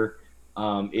competitive year.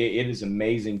 It is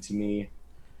amazing to me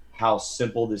how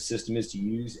simple this system is to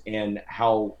use, and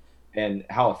how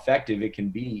effective it can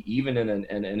be, even in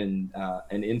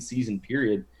an in-season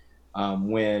period,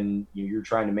 when you're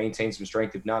trying to maintain some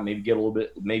strength, if not maybe get a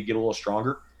little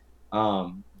stronger.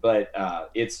 But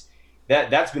it's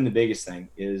that's been the biggest thing,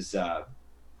 is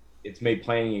it's made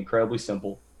planning incredibly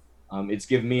simple. It's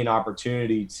given me an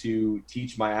opportunity to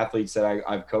teach my athletes that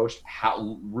I've coached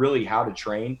how to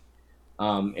train,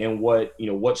 and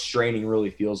what straining really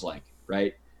feels like,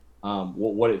 right?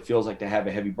 What it feels like to have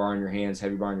a heavy bar in your hands,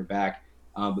 heavy bar on your back,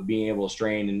 but being able to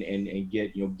strain and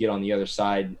get on the other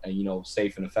side,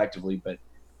 safe and effectively. But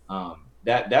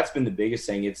that's been the biggest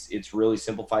thing. It's really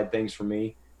simplified things for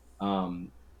me.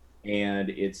 Um, and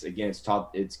it's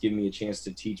given me a chance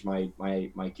to teach my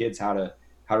kids how to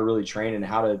really train and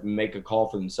how to make a call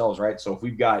for themselves, right? So if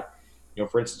we've got,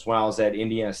 for instance, when I was at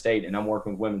Indiana State and I'm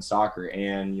working with women's soccer,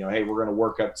 and hey, we're going to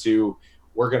work up to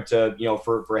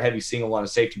for a heavy single on a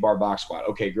safety bar box squat.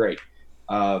 Okay, great.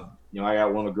 I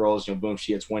got one of the girls, boom,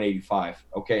 she hits 185.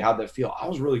 Okay, how'd that feel? I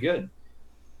was really good.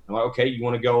 I'm like, okay, you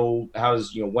want to go?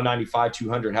 How's 195,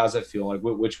 200? How's that feel? Like,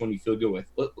 which one you feel good with?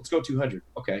 Let's go 200.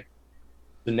 Okay.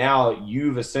 So now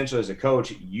you've essentially, as a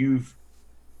coach, you've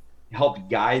helped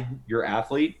guide your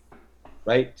athlete,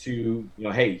 right? To,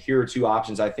 hey, here are two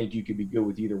options. I think you could be good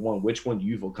with either one. Which one do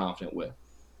you feel confident with?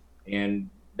 And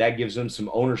that gives them some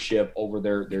ownership over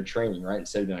their training, right?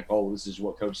 Instead of being like, oh, this is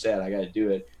what coach said, I got to do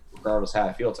it regardless how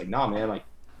I feel. It's like, nah, man, like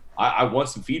I want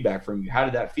some feedback from you. How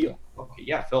did that feel? Okay,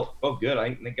 yeah, felt good.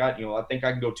 I think I think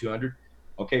I can go 200.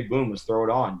 Okay, boom, let's throw it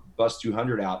on. Bust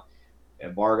 200 out.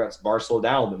 And bar slowed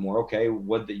down a little bit more. Okay, you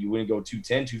wouldn't go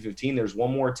 210, 215. There's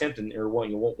one more attempt in there,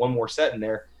 one more set in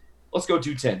there. Let's go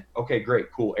 210. Okay,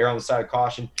 great, cool. Air on the side of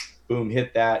caution. Boom,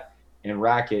 hit that and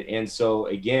rack it. And so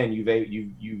again,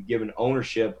 you've given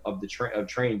ownership of of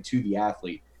training to the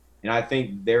athlete. And I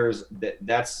think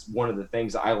that's one of the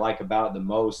things I like about it the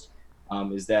most,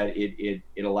 is that it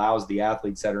allows the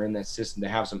athletes that are in that system to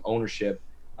have some ownership,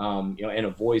 and a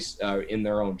voice in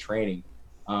their own training.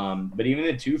 But even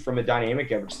then too, from a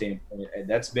dynamic effort standpoint,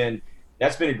 that's been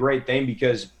a great thing,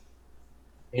 because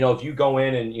if you go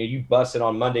in and you bust it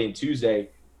on Monday and Tuesday,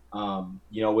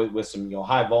 with some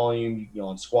high volume,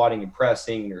 on squatting and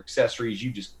pressing and your accessories,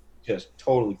 you just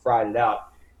totally fried it out.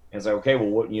 And it's like, okay, well,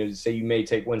 what say you may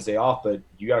take Wednesday off, but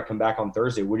you got to come back on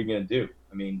Thursday. What are you going to do?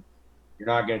 I mean, you're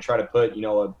not going to try to put a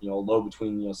low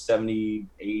between 70,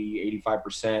 80,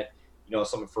 85%.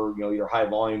 Something for either high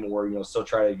volume, or still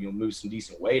try to move some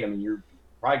decent weight. I mean, you're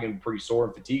probably going to be pretty sore,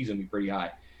 and fatigue's going to be pretty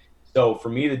high. So for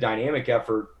me, the dynamic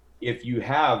effort, if you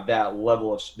have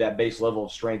that base level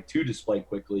of strength to display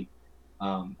quickly,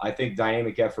 I think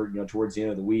dynamic effort, towards the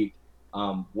end of the week,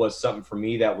 was something for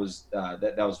me that was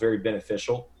that was very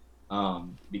beneficial,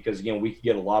 because again, we could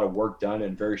get a lot of work done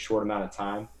in a very short amount of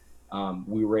time.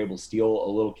 We were able to steal a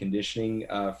little conditioning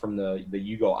from the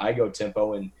you go I go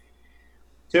tempo, and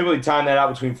typically time that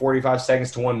out between 45 seconds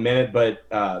to 1 minute, but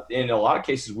in a lot of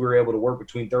cases, we were able to work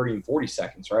between 30 and 40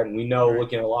 seconds, right? And we know,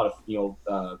 looking at a lot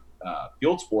of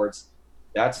field sports,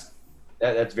 that's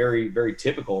very, very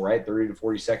typical, right? 30 to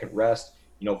 40-second rest,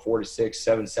 4 to 6,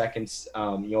 7 seconds,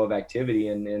 of activity,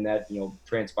 and that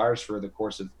transpires for the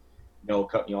course of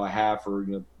a half, or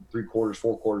 3/4,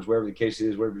 4/4, whatever the case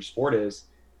is, whatever your sport is.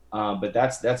 But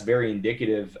that's very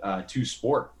indicative to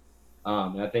sport.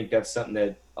 And I think that's something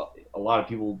that a lot of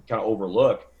people kind of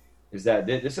overlook, is that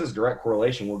this is direct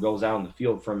correlation what goes out on the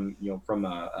field from from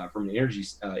an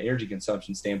energy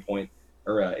consumption standpoint,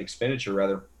 or expenditure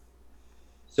rather.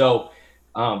 So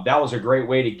that was a great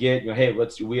way to get hey,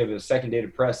 we have a second day to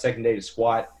press, second day to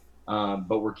squat,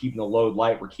 but we're keeping the load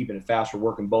light, we're keeping it fast, we're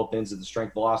working both ends of the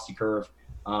strength velocity curve,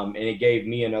 and it gave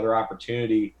me another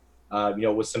opportunity,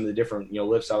 with some of the different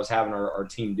lifts I was having our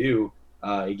team do.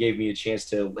 It gave me a chance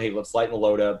to, hey, let's lighten the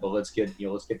load up, but let's get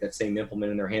that same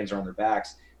implement in their hands or on their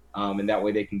backs, and that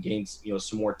way they can gain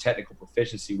some more technical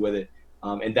proficiency with it.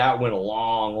 And that went a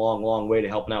long, long, long way to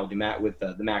helping out with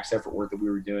the max effort work that we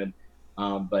were doing.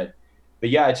 But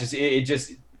yeah, it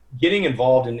just getting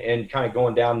involved and kind of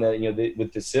going down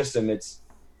with the system.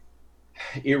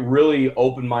 It really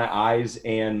opened my eyes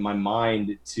and my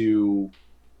mind to,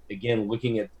 again,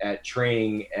 looking at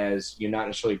training as not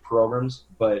necessarily programs,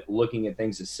 but looking at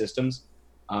things as systems.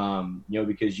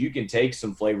 Because you can take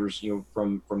some flavors,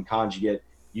 from conjugate,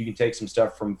 you can take some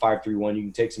stuff from 5-3-1, you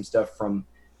can take some stuff from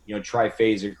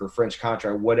triphasic or French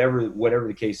contract, whatever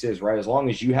the case is, right? As long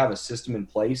as you have a system in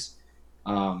place,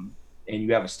 and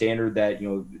you have a standard that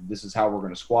this is how we're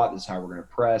going to squat, this is how we're going to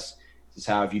press, this is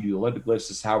how, if you do Olympic lifts,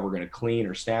 this is how we're going to clean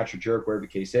or snatch or jerk, whatever the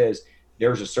case is.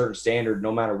 There's a certain standard,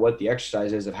 no matter what the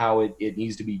exercise is, of how it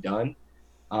needs to be done.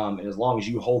 And as long as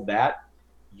you hold that,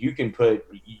 you can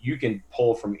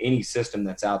pull from any system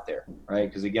that's out there, right?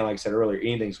 Because again, like I said earlier,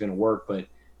 anything's going to work. But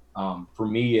for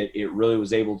me, it really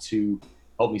was able to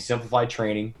help me simplify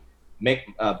training,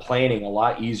 make planning a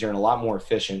lot easier and a lot more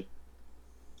efficient.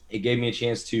 It gave me a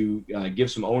chance to give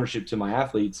some ownership to my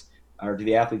athletes, or to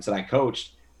the athletes that I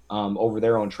coached, over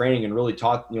their own training, and really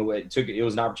taught. It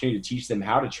was an opportunity to teach them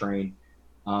how to train,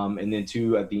 and then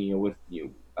too at the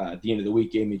at the end of the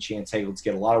week, gave me a chance. Hey, let's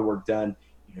get a lot of work done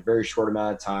in a very short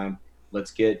amount of time.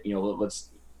 Let's get let's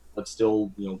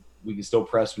still we can still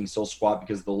press, we can still squat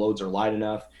because the loads are light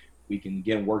enough. We can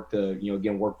again work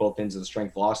work both ends of the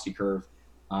strength velocity curve.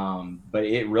 But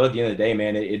it really, at the end of the day,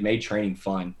 man, it made training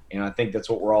fun. And I think that's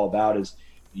what we're all about, is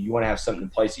you want to have something in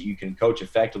place that you can coach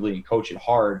effectively and coach it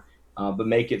hard, but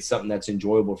make it something that's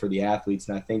enjoyable for the athletes.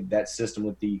 And I think that system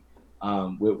with the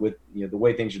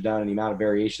way things are done and the amount of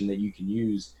variation that you can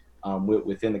use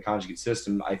within the conjugate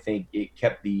system, I think it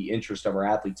kept the interest of our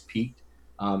athletes peaked.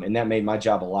 And that made my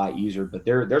job a lot easier. But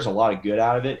there's a lot of good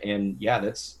out of it. And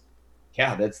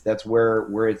that's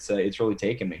where it's really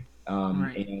taken me.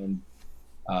 Right. And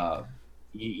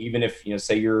even if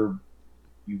say you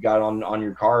got on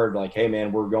your card like, hey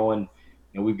man, we're going,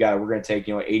 we're going to take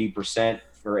 80%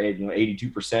 for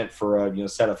 82% for a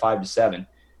set of 5 to 7.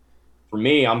 For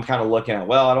me, I'm kind of looking at,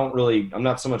 well, I'm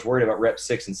not so much worried about reps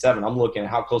 6 and 7. I'm looking at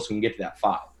how close we can get to that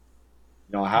 5.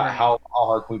 How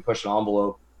hard can we push an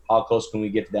envelope? How close can we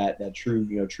get to that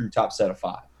true top set of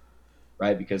 5,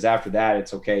 right? Because after that,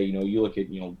 it's okay. You look at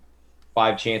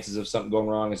 5 chances of something going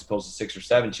wrong as opposed to 6 or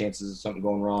 7 chances of something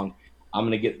going wrong. I'm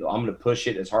gonna push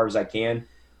it as hard as I can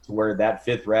to where that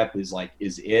 5th rep is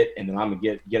it, and then I'm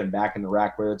gonna get them back in the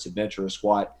rack, whether it's a bench or a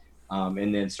squat,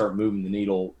 and then start moving the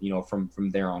needle, from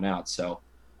there on out. So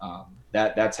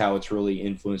that's how it's really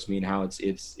influenced me and how it's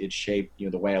shaped,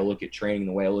 the way I look at training,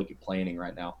 the way I look at planning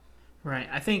right now. Right.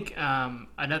 I think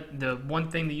the one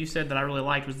thing that you said that I really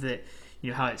liked was that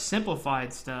how it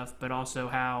simplified stuff, but also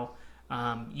how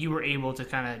you were able to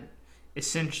kind of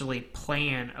essentially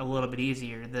plan a little bit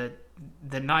easier.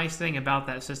 The nice thing about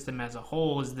that system as a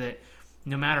whole is that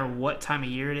no matter what time of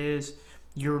year it is,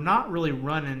 you're not really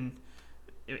running.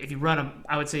 If you run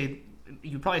I would say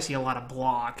you probably see a lot of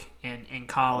block in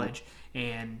college,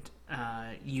 and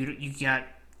you got,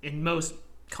 in most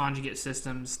conjugate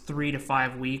systems, 3 to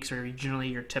 5 weeks are generally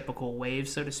your typical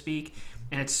waves, so to speak.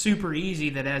 And it's super easy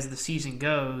that as the season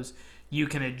goes, you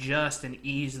can adjust and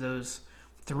ease those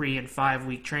 3 and 5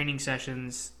 week training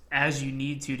sessions as you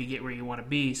need to get where you want to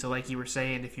be. So like you were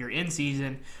saying, if you're in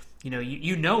season, you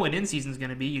know what in season is going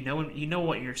to be, you know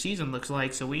what your season looks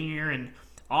like. So when you're in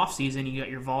off season, you got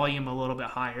your volume a little bit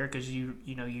higher because you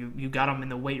got them in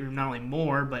the weight room not only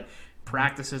more, but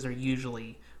practices are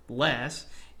usually less.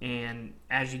 And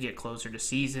as you get closer to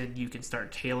season, you can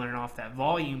start tailoring off that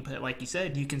volume. But like you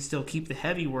said, you can still keep the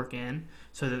heavy work in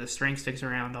so that the strength sticks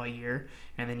around all year.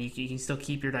 And then you can still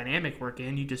keep your dynamic work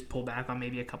in. You just pull back on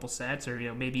maybe a couple sets, or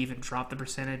maybe even drop the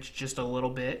percentage just a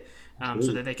little bit,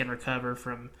 so that they can recover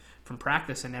from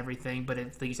practice and everything. But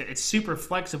like you said, it's super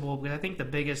flexible. Because I think the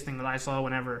biggest thing that I saw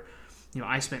whenever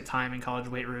I spent time in college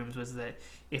weight rooms was that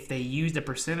if they used a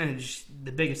percentage,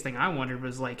 the biggest thing I wondered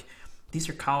was like, these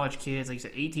are college kids, like you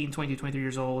said, 18, 22, 23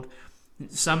 years old.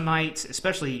 Some nights,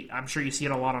 especially, I'm sure you see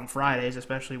it a lot on Fridays,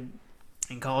 especially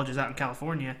in colleges out in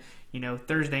California,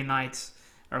 Thursday nights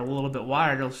are a little bit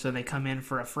wired, so they come in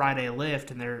for a Friday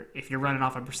lift, and if you're running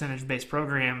off a percentage-based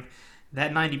program,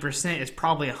 that 90% is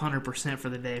probably 100% for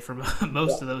the day for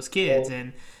most of those kids.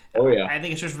 And I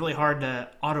think it's just really hard to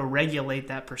auto-regulate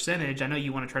that percentage. I know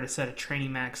you want to try to set a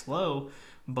training max low,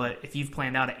 but if you've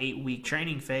planned out an 8-week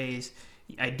training phase,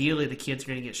 ideally the kids are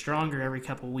going to get stronger every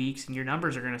couple weeks, and your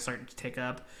numbers are going to start to tick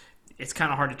up. it's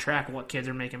kind of hard to track what kids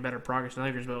are making better progress than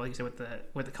others. But like you said,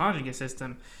 with the conjugate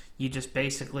system, you just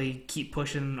basically keep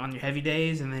pushing on your heavy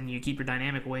days, and then you keep your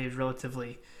dynamic waves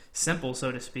relatively simple,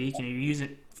 so to speak. And you're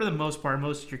using, for the most part,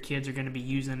 most of your kids are going to be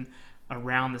using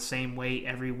around the same weight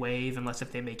every wave, unless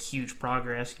if they make huge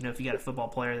progress. If you got a football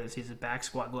player that sees his back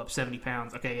squat go up 70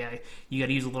 pounds, okay, yeah, you got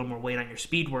to use a little more weight on your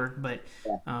speed work. But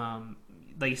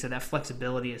like you said, that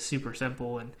flexibility is super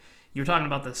simple. And you were talking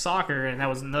about the soccer, and that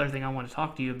was another thing I wanted to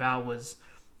talk to you about was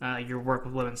your work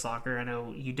with women's soccer. I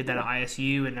know you did that at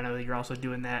ISU, and I know that you're also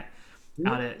doing that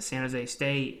out at San Jose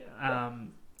State.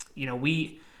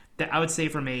 I would say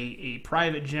from a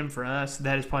private gym for us,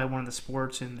 that is probably one of the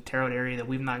sports in the Terre Haute area that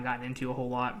we've not gotten into a whole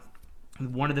lot.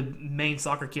 One of the main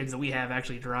soccer kids that we have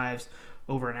actually drives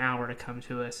over an hour to come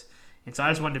to us. And so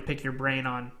I just wanted to pick your brain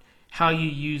on how you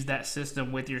use that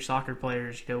system with your soccer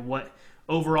players. What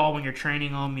overall when you're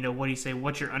training them, what do you say?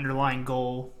 What's your underlying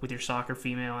goal with your soccer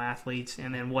female athletes?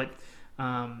 And then what,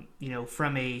 from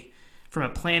a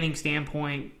planning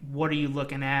standpoint, what are you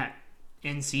looking at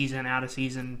in season, out of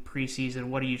season, preseason?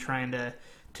 What are you trying to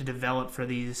develop for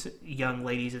these young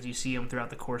ladies as you see them throughout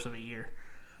the course of a year?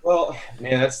 Well,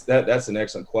 man, that's an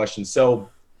excellent question. So,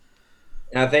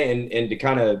 and I think, and to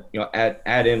kind of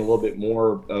add in a little bit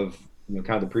more of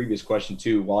kind of the previous question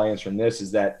too, while answering this,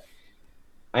 is that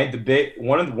I think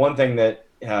one thing that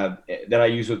I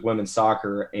use with women's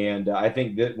soccer, and I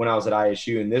think that when I was at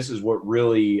ISU, and this is what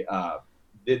really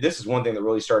this is one thing that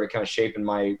really started kind of shaping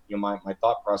my my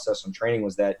thought process on training,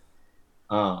 was that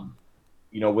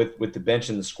with the bench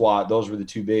and the squat, those were the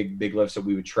two big lifts that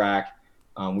we would track.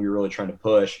 We were really trying to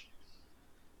push.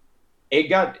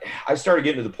 I started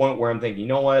getting to the point where I'm thinking,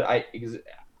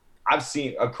 I've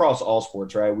seen across all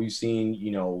sports, right? We've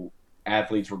seen,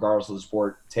 athletes, regardless of the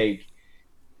sport, take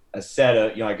a set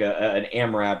of, an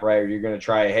AMRAP, right? Or you're going to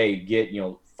try, hey, get,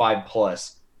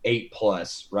 5+,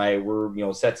 8+, right?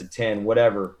 We're, sets of 10,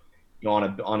 whatever,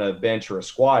 on a bench or a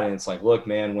squat. And it's like, look,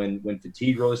 man, when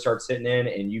fatigue really starts hitting in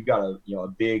and you've got a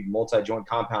big multi-joint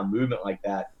compound movement like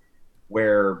that,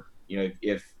 where,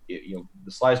 if the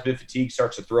slightest bit of fatigue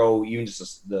starts to throw even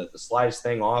just the slightest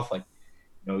thing off, like,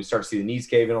 we start to see the knees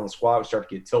cave in on the squat, we start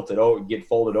to get tilted over, get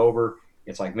folded over.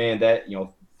 It's like, man, that,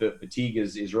 the fatigue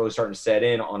is really starting to set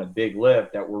in on a big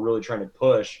lift that we're really trying to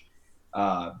push.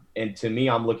 And to me,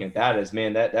 I'm looking at that as,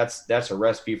 man, that's a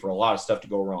recipe for a lot of stuff to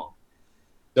go wrong.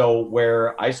 So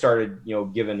where I started,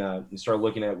 started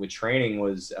looking at with training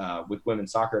was with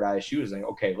women's soccer at ISU, is like,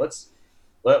 okay, let's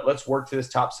work to this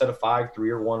top set of 5, 3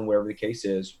 or 1, whatever the case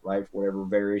is, right? For whatever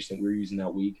variation that we were using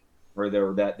that week, or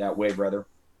that wave rather.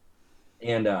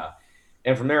 And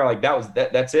from there, like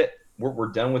that's it. We're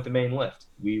done with the main lift.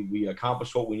 We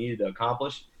accomplished what we needed to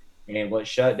accomplish, and let's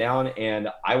shut it down. And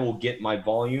I will get my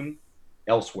volume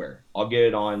elsewhere. I'll get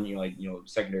it on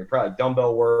secondary, probably like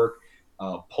dumbbell work,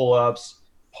 pull-ups,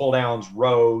 pull-downs,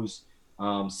 rows,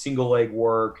 single leg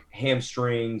work,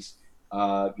 hamstrings.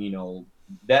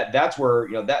 That's where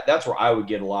that's where I would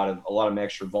get a lot of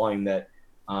extra volume that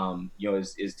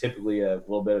is typically a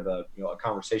little bit of a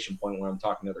conversation point when I'm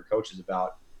talking to other coaches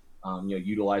about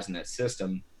utilizing that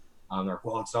system. They're like,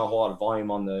 well, it's not a whole lot of volume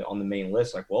on the main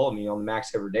list. Like, well, I mean, on the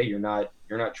max every day, you're not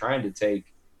trying to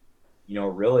take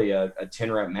really a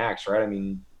 10 rep max, right? I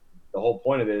mean, the whole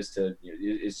point of it is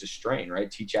to strain, right?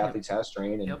 Teach athletes how to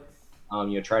strain,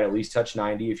 and try to at least touch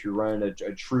 90 if you're running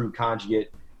a true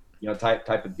conjugate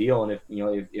type of deal. And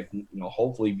if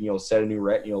hopefully set a new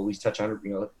at least touch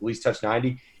 100, at least touch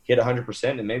 90, hit 100%,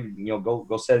 and maybe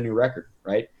go set a new record,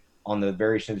 right, on the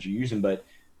variation that you're using. But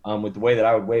with the way that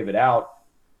I would wave it out,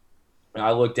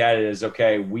 I looked at it as,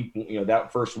 okay,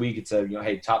 that first week it's a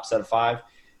hey, top set of 5.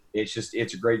 It's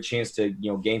a great chance to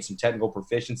gain some technical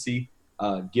proficiency,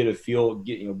 get a feel,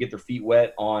 get their feet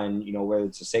wet on whether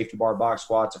it's a safety bar box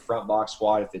squat, it's a front box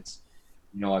squat, if it's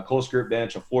a close grip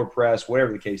bench, a floor press,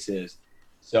 whatever the case is.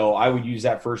 So I would use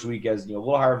that first week as a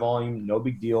little higher volume, no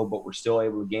big deal, but we're still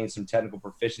able to gain some technical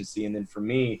proficiency. And then for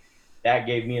me, that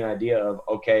gave me an idea of,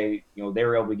 okay, they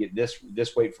were able to get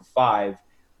this weight for 5.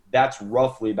 That's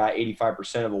roughly about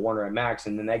 85% of a 1 rep max.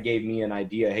 And then that gave me an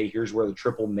idea, hey, here's where the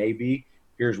triple may be.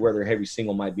 Here's where their heavy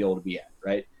single might be able to be at,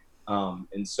 right?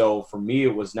 And so for me,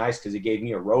 it was nice because it gave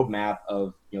me a roadmap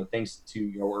of things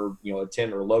to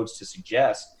attempt or loads to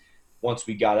suggest once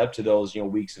we got up to those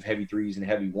weeks of heavy 3s and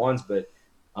heavy 1s.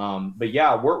 But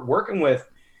yeah, we're working with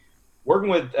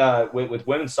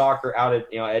women's soccer out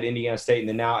at Indiana State, and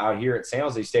then now out here at San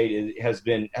Jose State has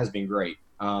been great.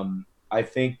 I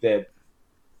think that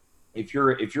if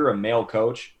you're a male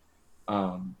coach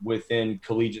within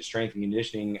collegiate strength and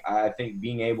conditioning, I think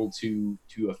being able to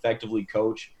effectively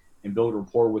coach and build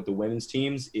rapport with the women's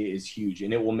teams is huge,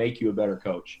 and it will make you a better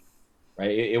coach,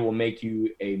 right? It will make you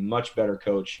a much better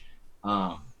coach.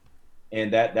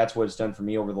 And that's what it's done for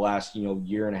me over the last,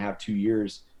 year and a half, 2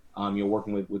 years,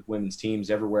 working with women's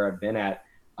teams everywhere I've been at.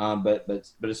 But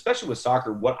especially with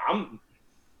soccer,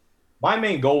 my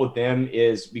main goal with them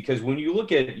is, because when you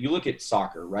look at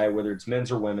soccer, right, whether it's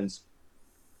men's or women's,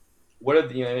 what are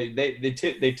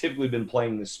they typically been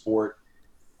playing this sport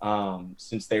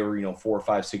since they were 4 or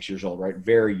 5, 6 years old, right,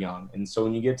 very young. And so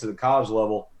when you get to the college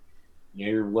level,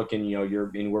 you're looking,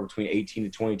 you're anywhere between 18 to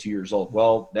 22 years old.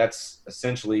 Well, that's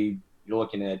essentially, you're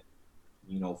looking at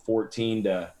 14,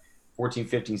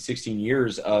 15, 16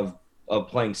 years of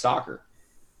playing soccer.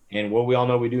 And what we all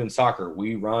know we do in soccer,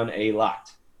 we run a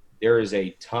lot. There is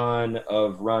a ton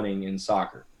of running in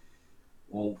soccer.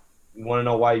 Well, you want to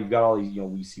know why you've got all these,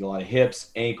 we see a lot of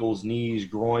hips, ankles, knees,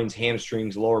 groins,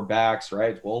 hamstrings, lower backs,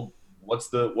 right? Well, what's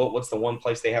the one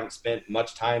place they haven't spent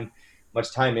much time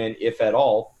in, if at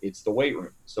all? It's the weight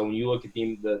room. So when you look at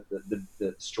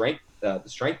the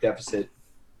strength deficit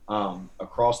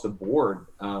across the board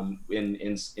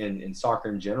in soccer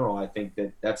in general, I think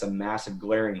that's a massive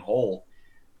glaring hole.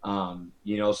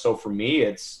 So for me,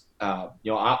 it's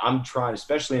I'm trying,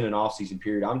 especially in an off-season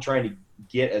period, I'm trying to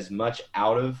get as much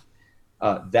out of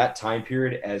that time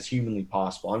period as humanly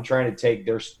possible. I'm trying to take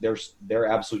their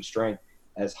absolute strength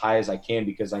as high as I can,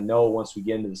 because I know once we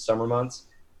get into the summer months,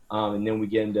 and then we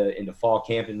get into fall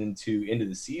camp and into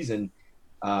the season,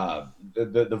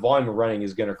 the volume of running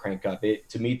is going to crank up.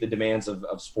 To meet the demands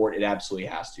of sport, it absolutely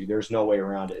has to. There's no way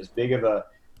around it. As big of a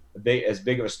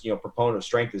proponent of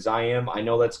strength as I am, I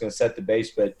know that's going to set the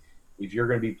base. But if you're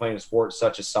going to be playing a sport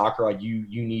such as soccer, like you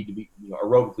need to be,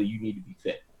 aerobically, you need to be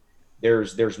fit.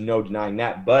 There's no denying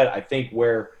that. But I think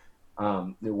where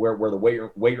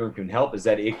the weight room can help is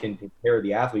that it can prepare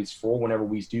the athletes for whenever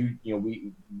we do,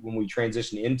 when we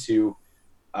transition into,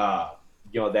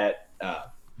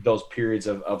 those periods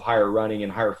of higher running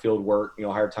and higher field work,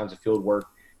 higher times of field work.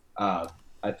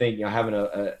 I think, having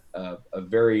a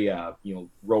very,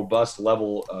 robust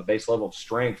base level of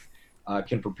strength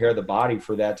can prepare the body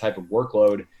for that type of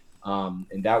workload.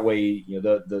 And that way,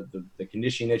 the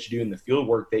conditioning that you do and the field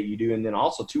work that you do, and then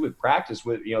also too with practice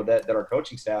with, that our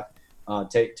coaching staff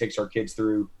takes our kids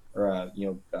through, or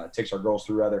takes our girls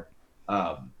through rather.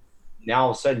 Now all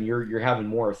of a sudden you're having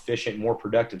more efficient, more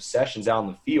productive sessions out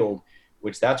in the field,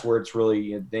 which that's where it's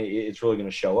really going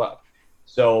to show up.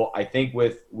 So I think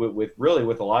with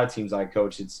a lot of teams I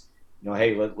coach, it's,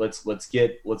 hey, let's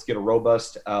get a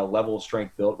robust level of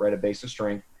strength built, right, a base of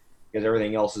strength, because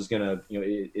everything else is gonna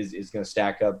is gonna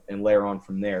stack up and layer on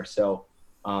from there. So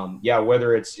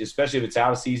whether it's, especially if it's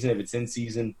out of season, if it's in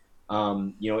season, off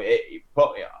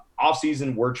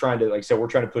season, we're trying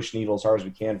to push needle as hard as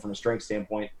we can from a strength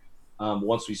standpoint.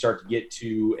 Once we start to get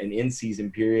to an in season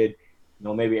period,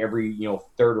 maybe every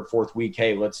third or fourth week,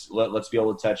 hey, let's be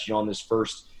able to touch on this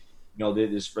first,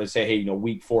 let's say, hey,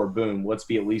 week 4, boom, let's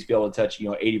at least be able to touch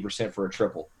 80% for a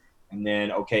triple, and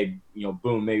then okay,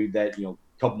 boom, maybe that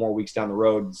couple more weeks down the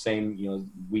road, same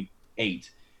week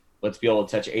 8, let's be able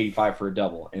to touch 85 for a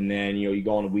double, and then you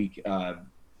go on to week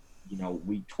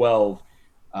 12,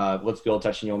 let's be able to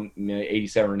touch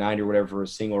 87 or 90 or whatever for a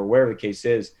single, or whatever the case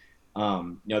is.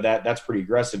 That's pretty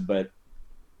aggressive, but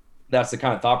that's the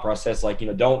kind of thought process. Like,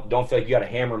 don't feel like you got to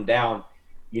hammer them down,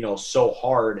 so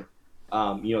hard,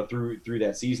 through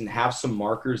that season. Have some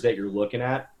markers that you're looking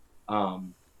at,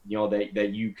 that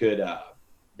you could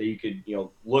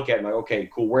look at and like, okay,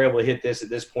 cool, we're able to hit this at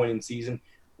this point in season.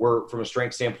 We're, from a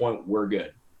strength standpoint, we're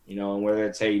good. And whether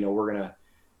it's, hey, we're gonna,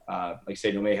 like I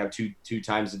said, may have two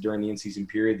times during the in-season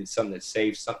period, that's something that's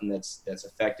safe, something that's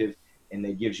effective, and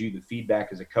that gives you the feedback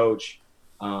as a coach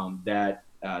that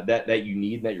you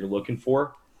need, that you're looking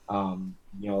for.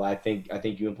 I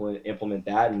think you implement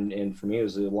that, and for me, it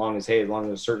was as long as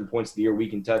certain points of the year we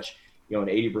can touch an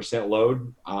 80%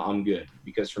 load, I'm good.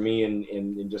 Because for me,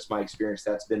 in just my experience,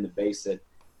 that's been the base that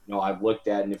I've looked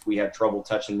at. And if we have trouble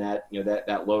touching that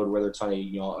that load, whether it's on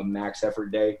a max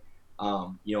effort day,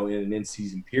 in an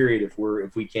in-season period,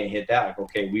 if we can't hit that, like,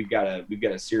 okay, we've got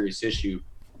a serious issue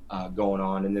going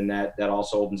on. And then that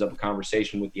also opens up a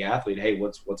conversation with the athlete. Hey,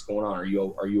 what's going on? Are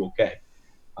you okay?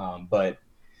 But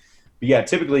yeah,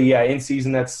 typically, in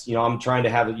season, that's, I'm trying to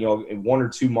have, 1 or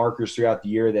 2 markers throughout the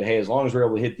year that, hey, as long as we're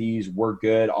able to hit these, we're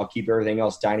good. I'll keep everything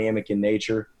else dynamic in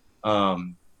nature.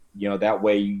 That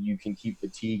way you can keep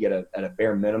fatigue at a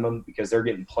bare minimum, because they're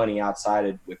getting plenty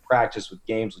outside with practice, with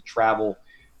games, with travel,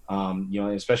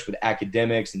 especially with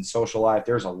academics and social life.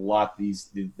 There's a lot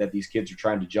that these kids are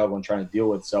trying to juggle and trying to deal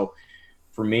with. So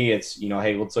for me, it's,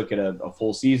 hey, let's look at a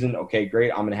full season. Okay,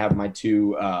 great. I'm going to have my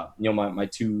two, my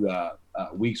 2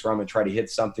 weeks where I'm going to try to hit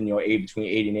something, between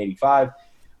 80 and 85.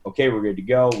 Okay, we're good to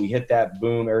go. We hit that,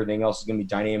 boom. Everything else is going to be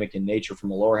dynamic in nature from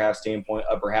a lower half standpoint.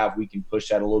 Upper half, we can push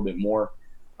that a little bit more,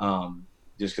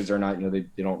 just because they're not, they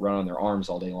don't run on their arms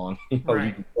all day long.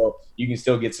 Right. You can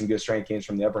still get some good strength gains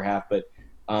from the upper half, but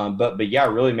yeah,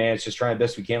 really, man, it's just trying the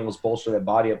best we can. Let's bolster that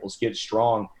body up. Let's get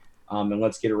strong, and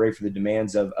let's get it ready for the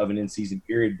demands of an in-season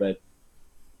period. But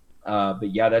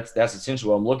yeah, that's essentially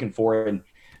what I'm looking for, and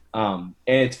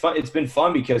it's fun. It's been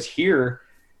fun because here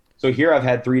I've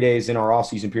had 3 days in our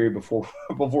off-season period before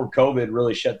COVID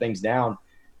really shut things down.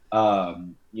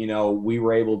 We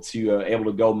were able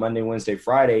to go Monday, Wednesday,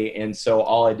 Friday, and so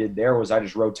all I did there was I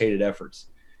just rotated efforts.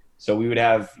 So we would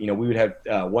have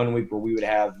 1 week where we would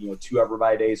have 2 upper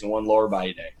body days and 1 lower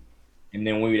body day, and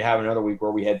then we would have another week where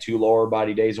we had 2 lower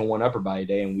body days and 1 upper body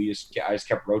day, and I just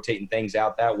kept rotating things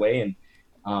out that way, and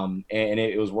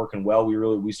it was working well.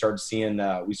 We started seeing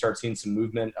some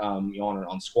movement,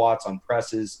 on squats, on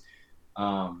presses,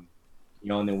 and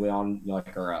then we on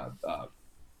like our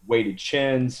weighted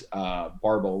chins,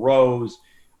 barbell rows,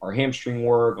 our hamstring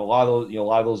work. A lot of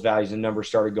those values and numbers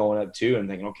started going up too, and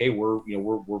thinking, okay,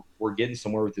 we're getting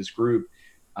somewhere with this group.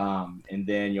 And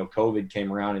then COVID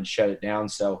came around and shut it down.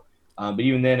 So, but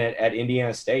even then at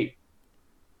Indiana State,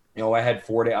 I had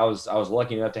 4 days. I was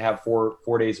lucky enough to have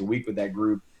four days a week with that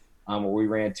group, where we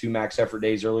ran 2 max effort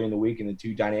days early in the week and then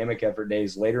 2 dynamic effort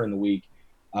days later in the week.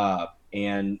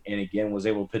 And again, was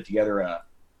able to put together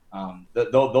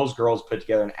those girls put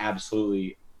together an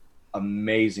absolutely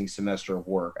amazing semester of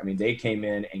work. I mean, they came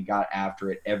in and got after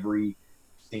it every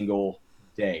single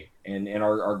day. And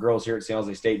our girls here at San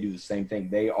Jose State do the same thing.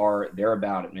 They're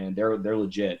about it, man. They're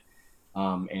legit.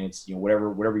 And it's,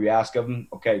 whatever you ask of them.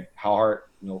 Okay, how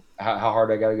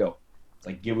hard I got to go? It's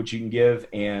like, give what you can give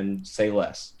and say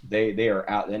less. They are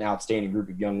an outstanding group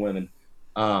of young women.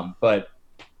 But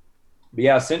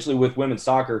yeah, essentially with women's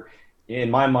soccer, in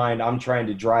my mind, I'm trying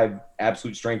to drive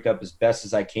absolute strength up as best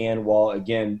as I can, while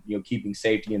again, keeping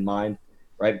safety in mind,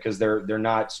 right? Because they're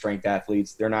not strength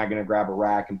athletes. They're not going to grab a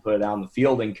rack and put it out on the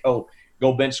field and go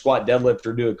bench, squat, deadlift,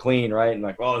 or do a clean, right? And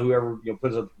like, well, whoever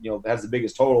puts up has the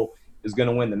biggest total is going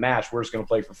to win the match. We're just going to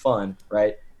play for fun,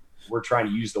 right? We're trying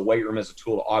to use the weight room as a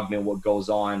tool to augment what goes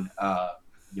on,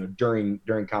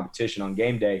 during competition on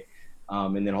game day,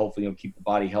 and then hopefully keep the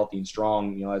body healthy and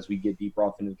strong, as we get deeper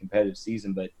off into the competitive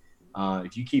season. But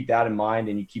if you keep that in mind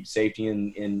and you keep safety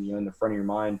in the front of your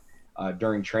mind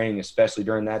during training, especially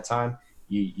during that time,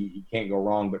 you can't go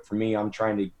wrong. But for me, I'm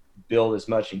trying to build as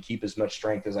much and keep as much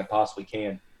strength as I possibly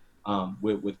can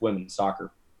with women's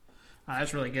soccer.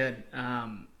 That's really good.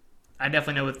 I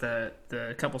definitely know with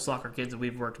the couple soccer kids that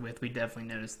we've worked with, we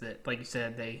definitely noticed that, like you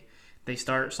said, they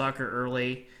start soccer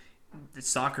early. The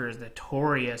soccer is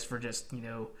notorious for just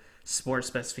sport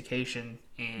specification,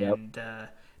 and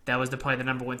that was probably the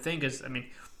number one thing. Because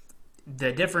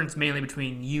the difference mainly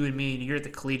between you and me, you're at the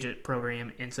collegiate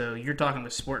program, and so you're talking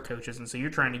with sport coaches, and so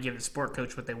you're trying to give the sport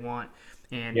coach what they want.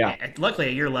 And luckily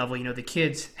at your level, the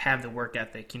kids have the work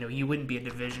ethic. You wouldn't be a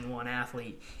Division I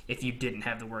athlete if you didn't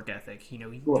have the work ethic.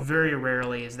 Cool. Very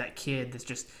rarely is that kid that's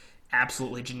just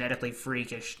absolutely genetically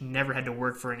freakish, never had to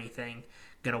work for anything,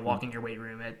 going to walk in your weight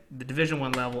room. At the Division I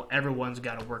level, everyone's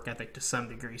got a work ethic to some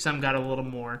degree. Some got a little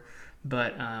more,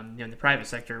 but in the private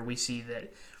sector, we see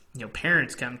that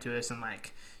parents come to us and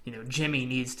like, Jimmy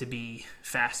needs to be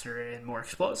faster and more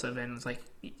explosive. And it's like,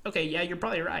 okay, yeah, you're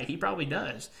probably right. He probably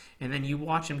does. And then you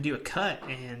watch him do a cut,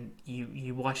 and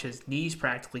you watch his knees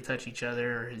practically touch each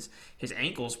other, or his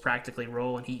ankles practically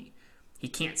roll, and he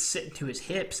can't sit into his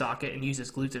hip socket and use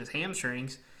his glutes and his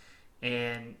hamstrings.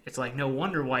 And it's like, no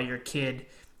wonder why your kid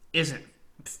isn't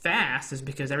fast, is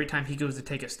because every time he goes to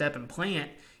take a step and plant,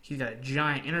 he's got a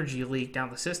giant energy leak down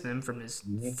the system from his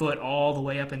foot all the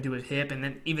way up into his hip, and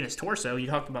then even his torso. You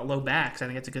talked about low backs. I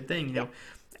think that's a good thing.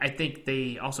 I think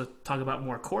they also talk about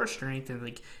more core strength, and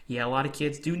like, yeah, a lot of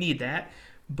kids do need that.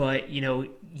 But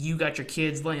you got your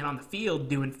kids laying on the field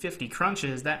doing 50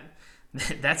 crunches.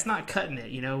 That's not cutting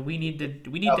it. We need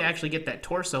to actually get that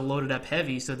torso loaded up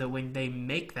heavy, so that when they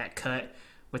make that cut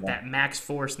with that max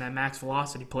force and that max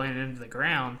velocity playing into the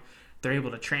ground, they're able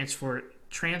to transport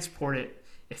it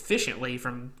efficiently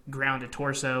from ground to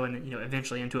torso, and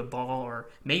eventually into a ball, or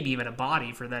maybe even a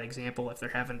body, for that example, if they're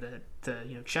having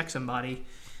to check somebody.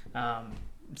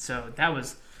 So that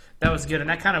was good, and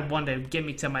that kind of wanted to get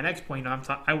me to my next point.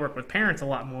 I work with parents a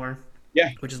lot more,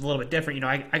 which is a little bit different.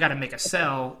 I got to make a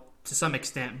sell to some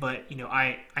extent, but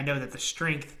I know that the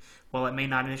strength, while it may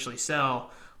not initially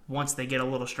sell, once they get a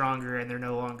little stronger and they're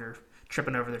no longer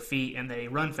tripping over their feet and they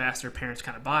run faster, parents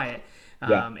kind of buy it.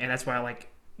 Yeah, And that's why, like,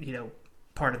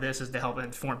 part of this is to help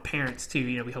inform parents too.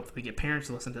 We hope that we get parents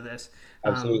to listen to this.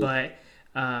 absolutely. But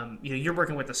you're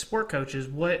working with the sport coaches.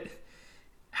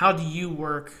 How do you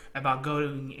work about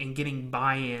going and getting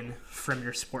buy-in from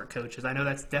your sport coaches? I know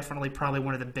that's definitely probably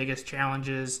one of the biggest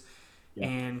challenges Yeah,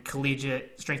 in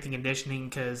collegiate strength and conditioning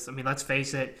because, I mean, let's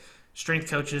face it, strength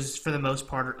coaches for the most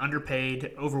part are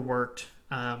underpaid, overworked.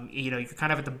 You're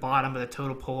kind of at the bottom of the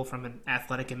total poll from an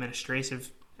athletic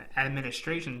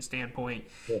administration standpoint,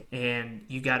 yeah, and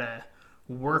you got to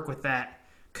work with that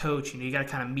coach. You got to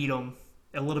kind of meet them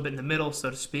a little bit in the middle, so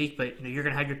to speak. But you're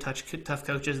going to have your tough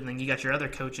coaches, and then you got your other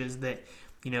coaches that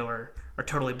are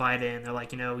totally bought in. They're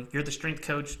like, you're the strength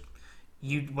coach.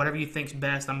 Whatever you think's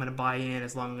best, I'm going to buy in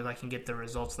as long as I can get the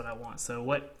results that I want. So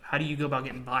how do you go about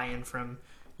getting buy-in from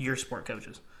your sport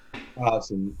coaches? that's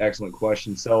an excellent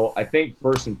question. So I think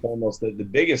first and foremost, the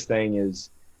biggest thing is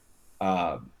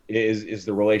the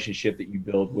relationship that you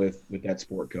build with that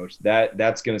sport coach.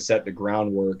 That's going to set the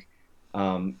groundwork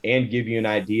and give you an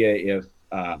idea if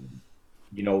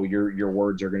your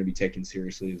words are going to be taken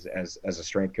seriously as a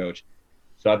strength coach.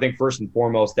 So I think first and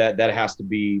foremost that has to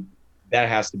be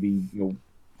an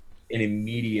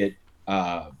immediate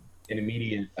an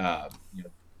immediate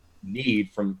need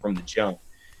from the jump.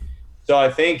 So I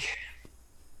think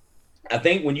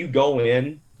when you go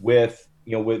in with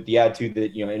the attitude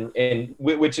that and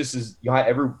which is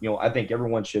I think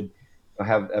everyone should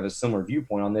have a similar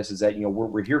viewpoint on this, is that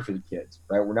we're here for the kids,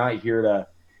 right? We're not here to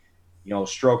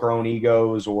stroke our own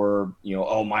egos, or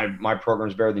oh, my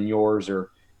program's better than yours, or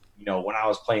when I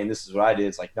was playing, this is what I did.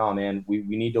 It's like, no, man, we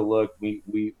need to look.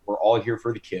 We're all here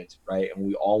for the kids, right? And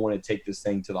we all want to take this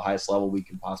thing to the highest level we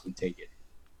can possibly take it.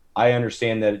 I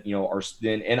understand that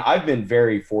and I've been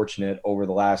very fortunate over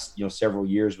the last several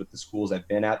years with the schools I've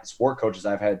been at. The sport coaches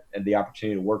I've had the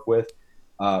opportunity to work with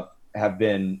have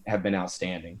been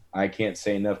outstanding. I can't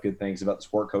say enough good things about the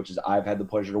sport coaches I've had the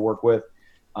pleasure to work with,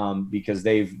 because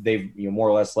they've more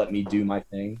or less let me do my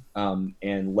thing,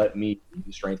 and let me be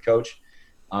the strength coach.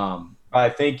 I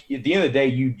think at the end of the day,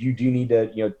 you do need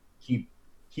to keep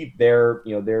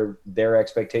their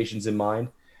expectations in mind.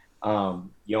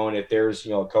 And if there's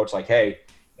a coach like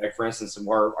for instance,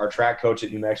 our track coach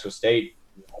at New Mexico State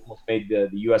almost made the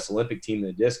U.S. Olympic team in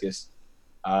the discus.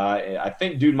 I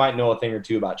think dude might know a thing or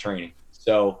two about training.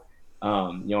 So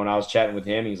when I was chatting with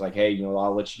him, he's like, hey,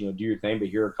 I'll let you do your thing, but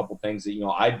here are a couple things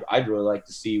that I'd really like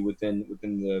to see within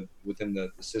the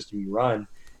system you run,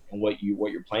 and what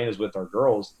your plan is with our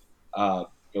girls. Do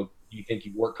you think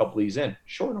you work a couple of these in?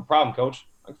 Sure, no problem, coach.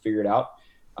 I can figure it out.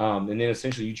 And then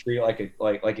essentially you treat it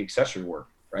like accessory work,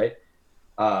 right?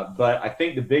 But I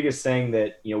think the biggest thing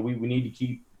that we need to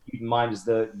keep in mind is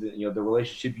the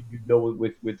relationship you build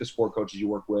with the sport coaches you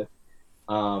work with,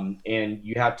 and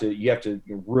you have to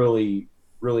really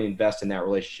invest in that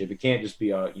relationship. It can't just be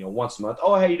a once a month.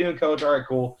 Oh, how you doing, coach? All right,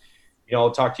 cool. I'll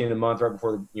talk to you in a month right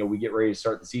before we get ready to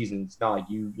start the season. It's not like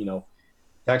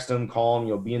text them, call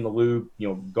them, be in the loop,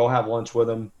 go have lunch with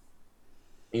them.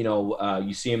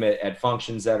 You see them at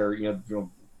functions that are for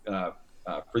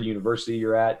the university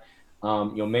you're at.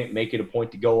 Make it a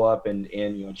point to go up and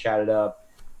chat it up,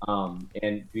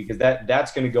 and because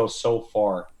that's going to go so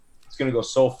far. It's going to go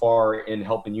so far in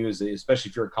helping you, especially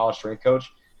if you're a college strength coach.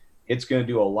 It's going to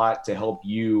do a lot to help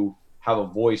you have a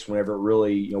voice whenever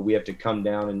really we have to come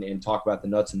down and talk about the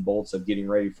nuts and bolts of getting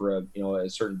ready for a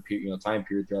certain time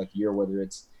period throughout the year, whether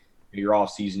it's your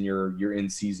off season, your in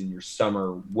season, your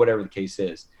summer, whatever the case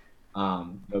is.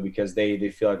 Because they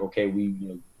feel like, okay,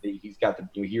 he's got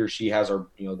he or she has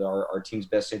our team's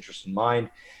best interest in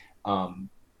mind.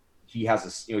 He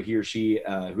has he or she,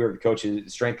 whoever the coach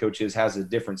is, strength coach is, has a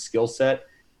different skill set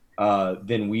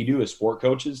than we do as sport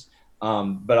coaches.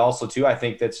 But also too, I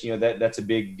think that's that's a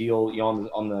big deal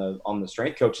on the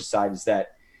strength coaches side, is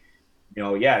that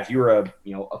if you were a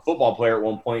football player at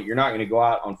one point, you're not going to go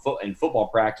out in football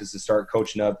practice and start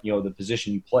coaching up the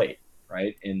position you played,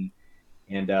 right?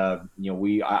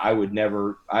 I would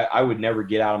never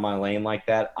get out of my lane like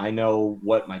that. I know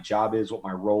what my job is, what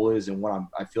my role is, and what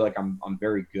I feel like I'm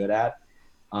very good at,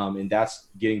 and that's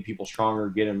getting people stronger,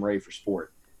 getting them ready for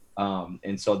sport.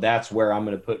 And so that's where I'm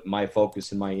going to put my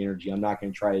focus and my energy. I'm not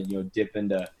going to try to dip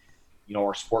into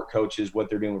our sport coaches, what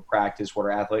they're doing with practice, what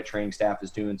our athletic training staff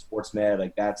is doing, sports med.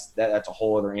 Like that's a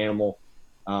whole other animal.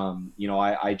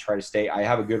 I try to stay. I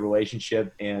have a good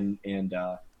relationship and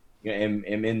am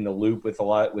in the loop with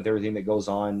everything that goes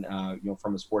on,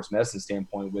 from a sports medicine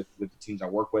standpoint with the teams I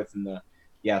work with and the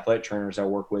athletic trainers I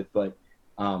work with. But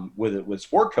with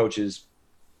sport coaches,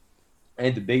 I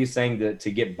think the biggest thing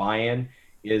to get buy-in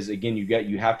is, again,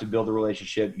 you have to build a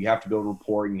relationship, you have to build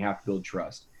rapport, and you have to build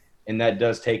trust, and that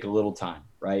does take a little time,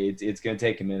 right? It's going to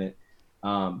take a minute,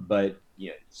 but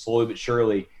slowly but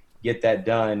surely get that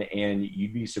done, and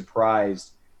you'd be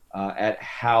surprised at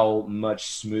how much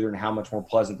smoother and how much more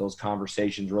pleasant those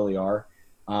conversations really are.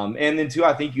 And then too,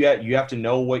 I think you have to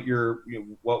know what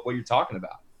what you're talking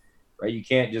about, right? You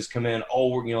can't just come in,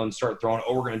 and start throwing,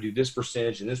 we're going to do this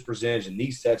percentage and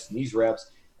these sets and these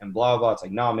reps and blah, blah. It's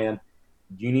like, nah, man,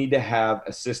 you need to have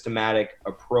a systematic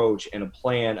approach and a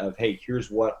plan of, hey,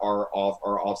 here's what our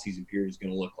off season period is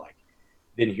going to look like.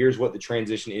 Then here's what the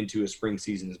transition into a spring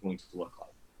season is going to look like.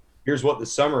 Here's what the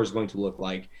summer is going to look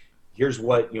like. Here's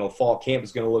what, fall camp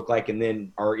is going to look like. And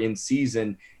then our in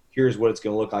season, here's what it's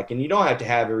going to look like. And you don't have to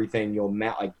have everything,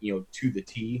 to the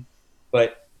T,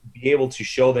 but be able to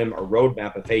show them a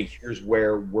roadmap of, hey, here's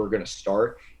where we're going to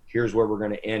start. Here's where we're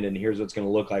going to end. And here's what it's going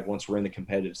to look like once we're in the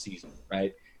competitive season.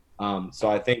 Right. So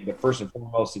I think that first and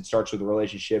foremost, it starts with the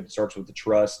relationship. It starts with the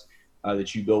trust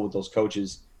that you build with those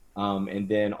coaches. And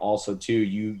then also too,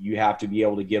 you have to be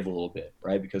able to give a little bit,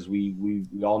 right? Because we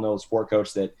all know a sport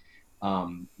coach that,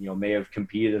 may have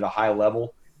competed at a high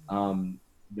level,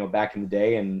 back in the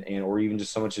day or even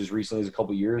just so much as recently as a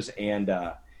couple of years. And,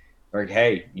 like,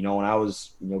 hey, when I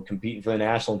was, competing for the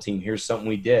national team, here's something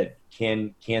we did.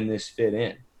 Can this fit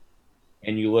in?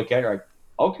 And you look at it like,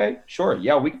 okay, sure.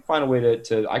 Yeah, we can find a way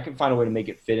I can find a way to make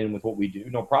it fit in with what we do.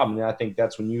 No problem. And I think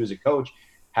that's when you as a coach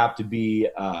have to be,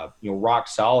 rock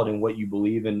solid in what you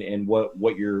believe in and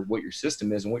what your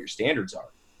system is and what your standards are,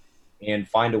 and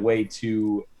find a way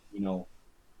to,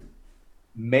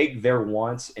 make their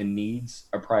wants and needs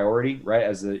a priority, right?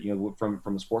 As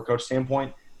from a sport coach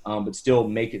standpoint, but still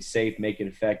make it safe, make it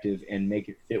effective, and make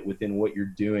it fit within what you're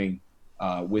doing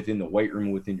within the weight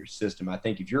room, within your system. I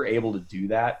think if you're able to do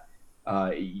that,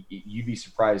 you'd be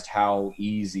surprised how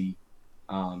easy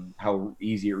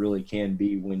it really can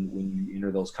be when you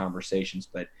enter those conversations.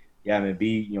 But yeah, I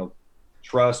mean,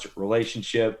 trust,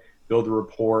 relationship, build the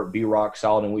rapport, be rock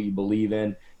solid in what you believe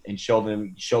in, and show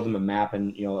them a map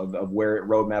and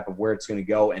roadmap of where it's going to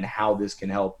go and how this can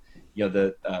help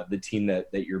the team that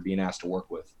you're being asked to work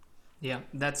with. Yeah,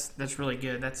 that's really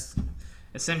good. That's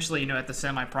essentially, at the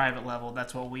semi-private level,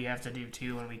 that's what we have to do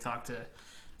too when we talk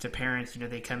to parents.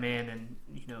 They come in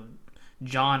and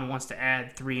John wants to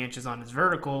add 3 inches on his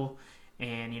vertical,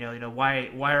 and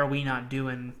why are we not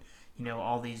doing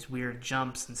all these weird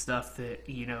jumps and stuff that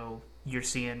you're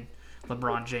seeing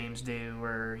LeBron James do,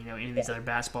 or any of these other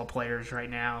basketball players right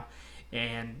now.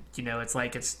 And it's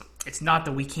like it's not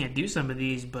that we can't do some of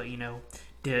these, but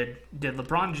did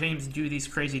LeBron James do these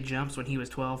crazy jumps when he was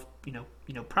 12?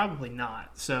 Probably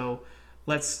not. So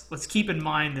let's keep in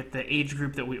mind that the age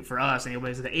group that for us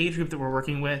anyways, the age group that we're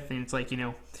working with, and it's like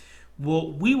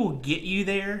we will get you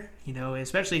there,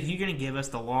 especially if you're going to give us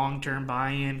the long-term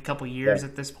buy-in, a couple years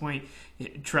at this point.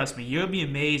 Trust me, you'll be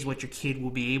amazed what your kid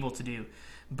will be able to do.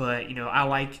 But,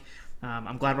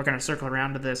 I'm glad we're going to circle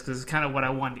around to this, because it's kind of what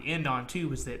I wanted to end on too,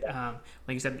 was that,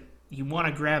 like you said, you want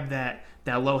to grab that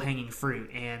low-hanging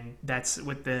fruit, and that's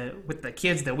with the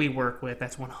kids that we work with,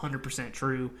 that's 100%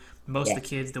 true. Most of the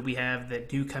kids that we have that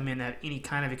do come in at any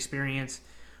kind of experience,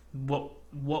 what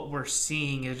we're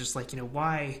seeing is just like,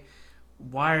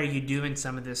 why are you doing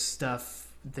some of this stuff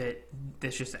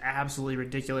that's just absolutely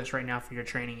ridiculous right now for your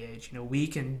training age? We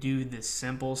can do this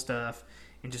simple stuff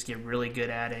and just get really good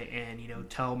at it, and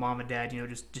tell mom and dad,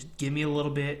 just give me a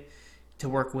little bit to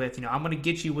work with. I'm going to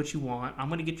get you what you want. I'm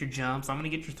going to get your jumps. I'm going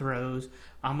to get your throws.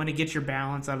 I'm going to get your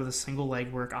balance out of the single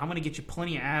leg work. I'm going to get you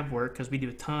plenty of ab work, because we do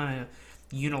a ton of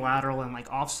unilateral and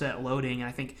like offset loading. And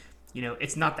I think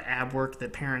it's not the ab work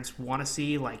that parents want to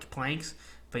see, like planks,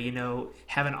 but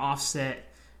have an offset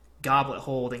goblet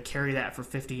hold and carry that for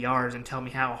 50 yards and tell me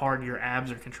how hard your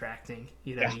abs are contracting.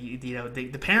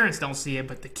 The parents don't see it,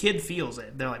 but the kid feels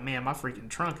it. They're like, man, my freaking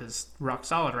trunk is rock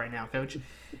solid right now, coach.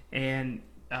 And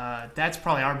that's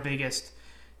probably our biggest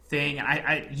thing.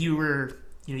 You were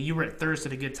at Thirst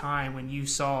at a good time when you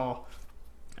saw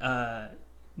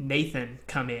Nathan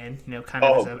come in, kind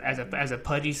of as a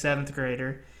pudgy 7th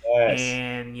grader. Yes.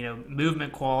 And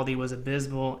movement quality was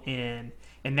abysmal, and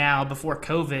now before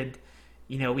COVID,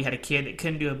 we had a kid that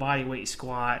couldn't do a body weight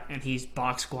squat, and he's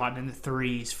box squatting in the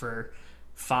 3s for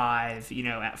 5,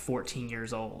 at 14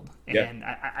 years old. And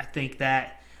I think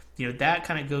that, that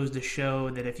kind of goes to show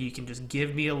that if you can just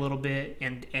give me a little bit,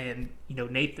 and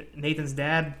Nathan's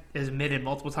dad has admitted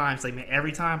multiple times, like, man,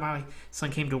 every time my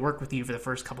son came to work with you for the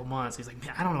first couple months, he's like,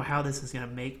 man, I don't know how this is going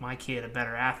to make my kid a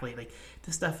better athlete. Like,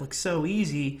 this stuff looks so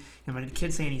easy. And my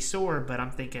kid's saying he's sore, but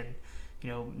I'm thinking,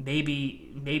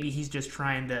 maybe he's just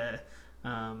trying to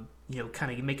kind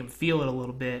of make him feel it a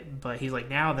little bit. But he's like,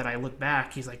 now that I look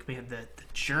back, he's like, man, the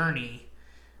journey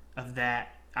of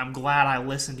that, I'm glad I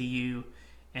listened to you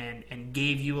and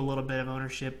gave you a little bit of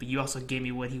ownership, but you also gave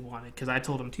me what he wanted. Because I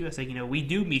told him too, I said, we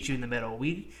do meet you in the middle.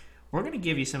 We're going to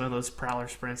give you some of those prowler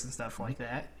sprints and stuff like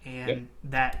that. And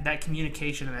that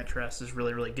communication and that trust is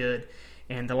really, really good.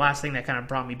 And the last thing that kind of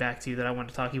brought me back to that I wanted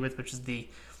to talk to you with, which is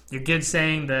your good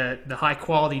saying, the high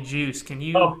quality juice. Can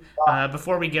you,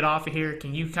 before we get off of here,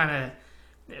 can you kind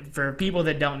of, for people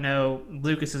that don't know,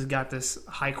 Lucas has got this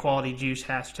high quality juice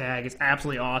hashtag. It's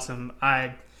absolutely awesome.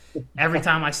 Every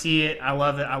time I see it, I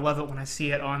love it. I love it when I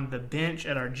see it on the bench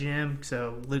at our gym.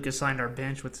 So Lucas signed our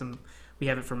bench with we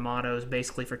have it for mottos,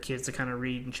 basically for kids to kind of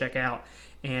read and check out.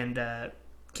 And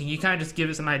can you kind of just give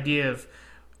us an idea of,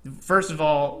 first of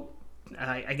all,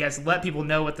 I guess let people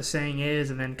know what the saying is,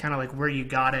 and then kind of like where you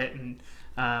got it, and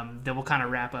then we'll kind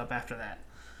of wrap up after that.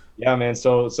 Yeah, man.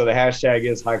 So the hashtag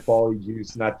is high quality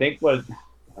juice, and I think what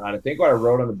I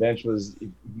wrote on the bench was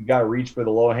you got to reach for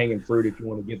the low hanging fruit if you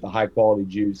want to get the high quality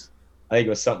juice. I think it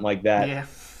was something like that. Yeah.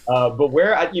 But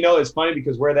it's funny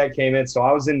because where that came in. So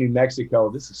I was in New Mexico.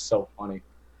 This is so funny.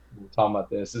 We're talking about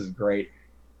this. This is great.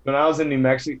 When I was in New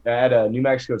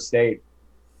Mexico State,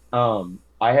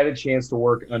 I had a chance to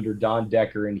work under Don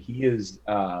Decker, and he is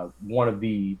one of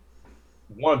the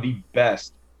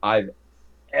best I've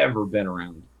ever been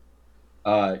around.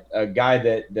 A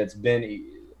guy that's been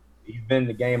in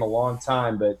the game a long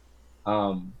time, but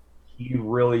he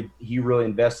really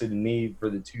invested in me for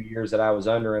the 2 years that I was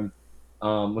under him.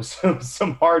 With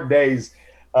some hard days,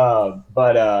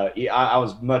 but I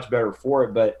was much better for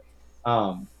it. But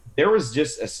there was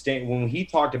just when he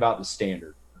talked about the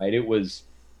standard, right? It was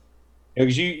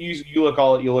because you look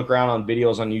around on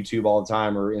videos on YouTube all the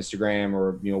time, or Instagram,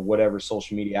 or whatever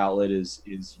social media outlet is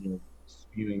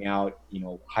spewing out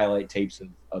highlight tapes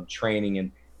of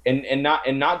training and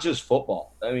not just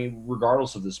football. I mean,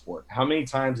 regardless of the sport, how many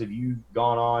times have you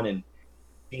gone on and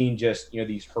seen just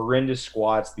these horrendous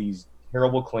squats, these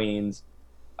terrible cleans,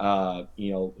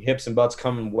 hips and butts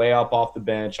coming way up off the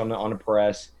bench on a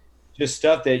press, just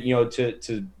stuff that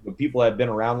to people that have been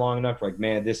around long enough, like,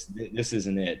 man, this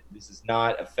isn't it. This is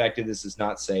not effective. This is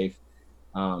not safe.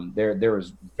 There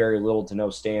is very little to no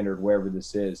standard wherever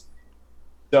this is.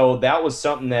 So that was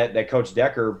something that Coach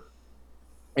Decker,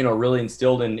 really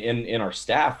instilled in our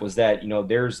staff, was that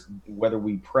there's, whether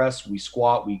we press, we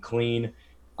squat, we clean.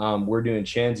 We're doing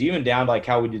chins, even down to like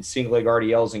how we did single leg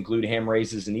RDLs, include ham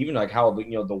raises, and even like how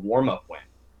the warm up went.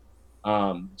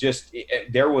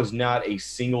 There was not a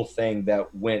single thing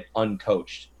that went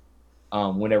uncoached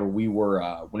whenever we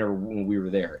were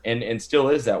there, and still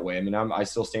is that way. I mean, I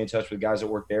still stay in touch with guys that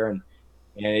work there, and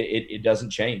it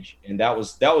doesn't change. And that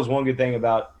was one good thing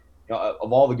about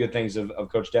of all the good things of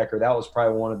Coach Decker. That was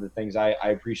probably one of the things I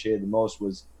appreciated the most,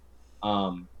 was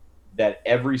that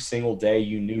every single day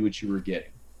you knew what you were getting.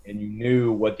 And you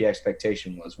knew what the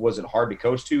expectation was. Was it hard to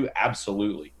coach to?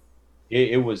 Absolutely.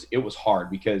 It was hard,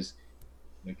 because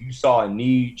if you saw a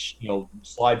knee,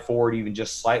 slide forward even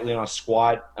just slightly on a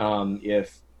squat,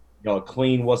 if a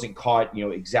clean wasn't caught,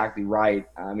 exactly right.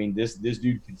 I mean, this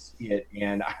dude could see it.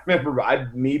 And I remember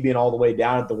me being all the way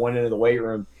down at the one end of the weight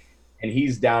room, and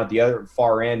he's down at the other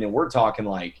far end, and we're talking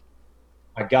like,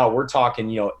 my God, we're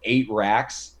talking 8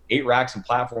 racks and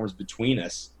platforms between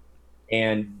us,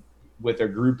 and with a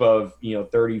group of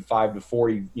 35 to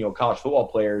 40 college football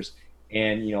players,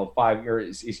 and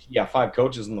 5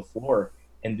 coaches on the floor,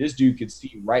 and this dude could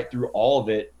see right through all of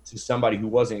it to somebody who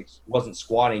wasn't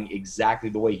squatting exactly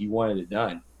the way he wanted it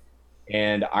done.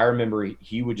 And I remember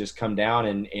he would just come down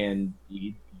and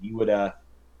he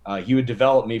would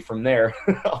develop me from there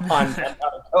on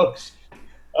coach.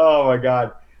 Oh my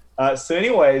God. So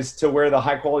anyways, to where the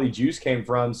high quality juice came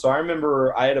from. So I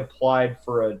remember I had applied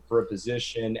for a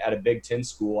position at a Big Ten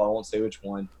school. I won't say which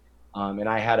one. And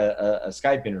I had a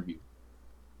Skype interview.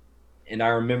 And I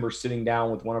remember sitting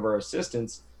down with one of our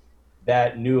assistants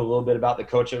that knew a little bit about the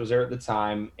coach that was there at the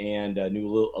time, and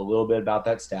knew a little bit about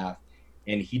that staff.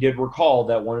 And he did recall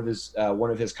that one of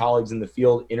his colleagues in the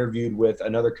field interviewed with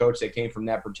another coach that came from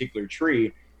that particular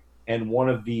tree. And one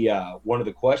of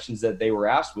the questions that they were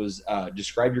asked was,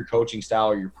 describe your coaching style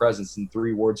or your presence in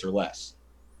 3 words or less.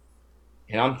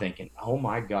 And I'm thinking, oh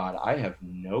my God, I have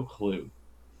no clue.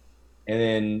 And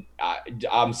then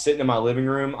I'm sitting in my living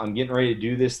room, I'm getting ready to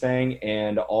do this thing,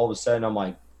 and all of a sudden I'm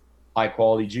like, high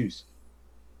quality juice.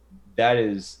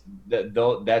 That's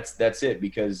it,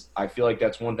 because I feel like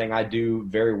that's one thing I do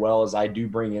very well, is I do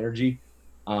bring energy,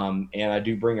 and I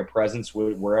do bring a presence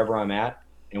wherever I'm at.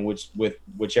 And with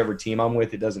whichever team I'm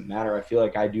with, it doesn't matter. I feel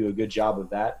like I do a good job of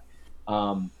that.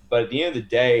 But at the end of the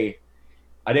day,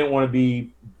 I didn't want to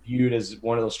be viewed as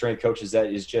one of those strength coaches that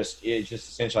is just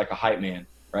essentially like a hype man,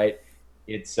 right?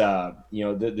 It's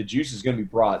the juice is going to be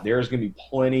brought. There is going to be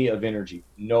plenty of energy,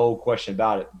 no question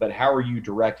about it. But how are you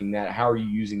directing that? How are you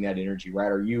using that energy, right?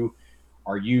 Are you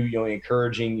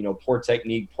encouraging poor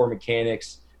technique, poor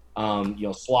mechanics,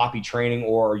 sloppy training,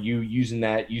 or are you using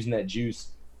that juice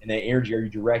and that energy? Are you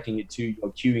directing it to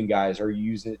cueing guys? Are you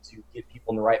using it to get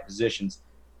people in the right positions?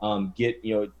 Get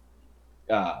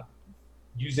uh,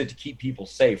 use it to keep people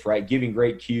safe, right? Giving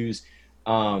great cues,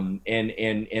 and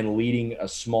leading a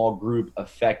small group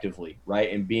effectively,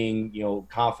 right? And being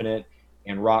confident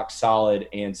and rock solid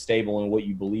and stable in what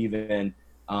you believe in,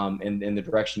 and the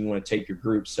direction you want to take your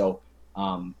group. So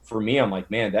for me, I'm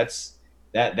like, man,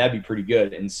 that'd be pretty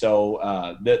good. And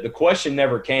so the question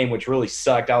never came, which really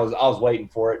sucked. I was waiting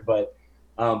for it, but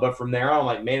from there on, I'm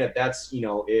like, man, if that's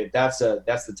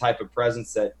the type of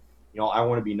presence that I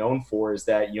want to be known for, is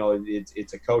that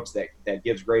it's a coach that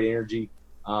gives great energy,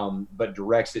 but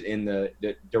directs it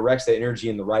directs that energy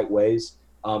in the right ways,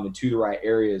 and to the right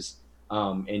areas,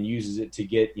 and uses it to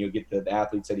get the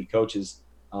athletes that he coaches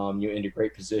into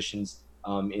great positions,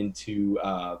 into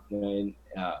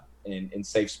in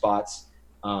safe spots.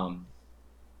 Um,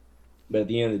 but at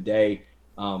the end of the day,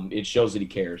 it shows that he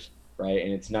cares, right?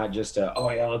 And it's not just oh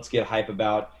yeah, let's get hype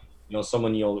about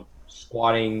someone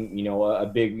squatting a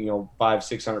big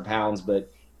 500-600 pounds, but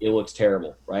it looks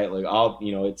terrible, right? Like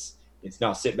it's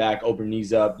now sit back, open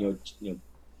knees up,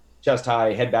 chest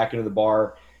high, head back into the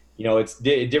bar. It's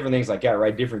different things like that,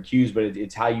 right? Different cues, but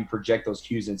it's how you project those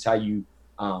cues, and it's how you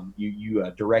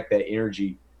direct that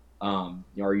energy.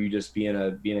 Are you just being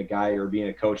a guy or being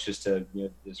a coach just to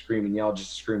scream and yell, just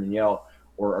to scream and yell,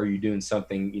 or are you doing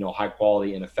something high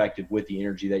quality and effective with the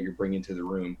energy that you're bringing to the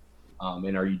room?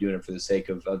 And are you doing it for the sake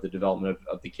of the development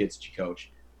of the kids that you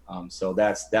coach? So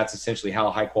that's essentially how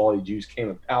high quality juice came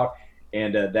about,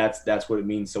 and that's what it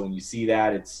means. So when you see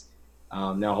that, it's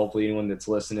now hopefully anyone that's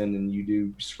listening and you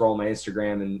do scroll my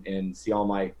Instagram and see all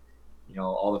my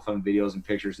all the fun videos and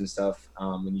pictures and stuff,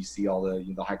 and you see all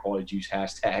the high quality juice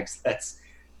hashtags, that's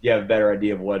you have a better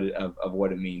idea of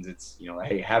what it means. It's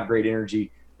hey, have great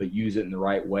energy, but use it in the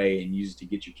right way, and use it to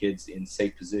get your kids in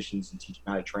safe positions and teach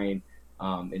them how to train,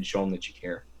 and show them that you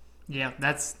care. Yeah,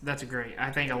 that's great.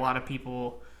 I think a lot of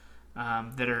people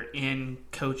that are in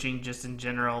coaching just in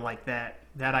general, like that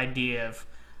idea of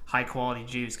high quality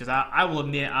juice, because I will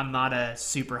admit I'm not a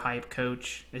super hype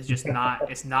coach. It's just not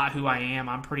it's not who I am.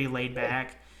 I'm pretty laid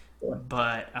back,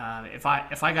 but if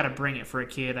I got to bring it for a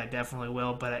kid, I definitely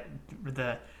will. But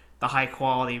the high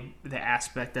quality, the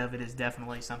aspect of it is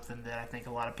definitely something that I think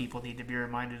a lot of people need to be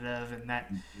reminded of, and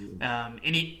that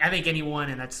I think anyone,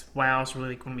 and that's why I was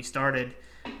really, when we started,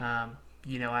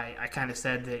 I kind of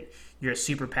said that you're a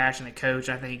super passionate coach.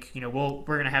 I think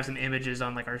we're gonna have some images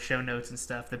on like our show notes and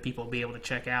stuff that people will be able to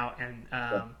check out, and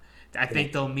I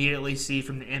think they'll immediately see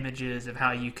from the images of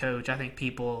how you coach. I think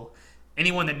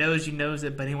anyone that knows you knows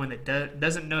it, but anyone that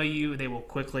doesn't know you, they will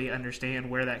quickly understand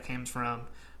where that comes from,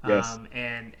 Yes.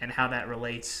 and how that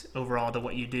relates overall to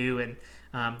what you do. And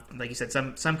like you said,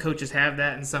 some coaches have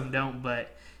that and some don't,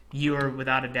 but you are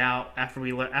without a doubt. After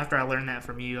I learned that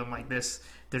from you, I'm like this.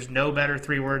 There's no better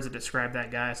 3 words to describe that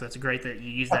guy. So it's great that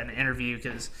you use that in an interview,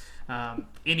 because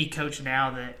any coach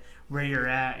now that where you're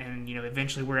at, and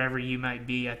eventually wherever you might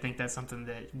be, I think that's something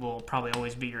that will probably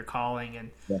always be your calling.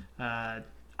 And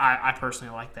I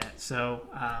personally like that. So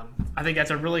I think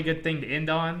that's a really good thing to end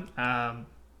on.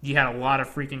 You had a lot of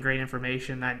freaking great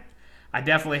information. I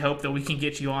definitely hope that we can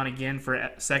get you on again for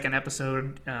a second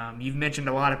episode. You've mentioned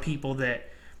a lot of people that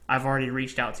I've already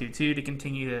reached out to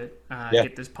continue to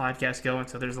get this podcast going.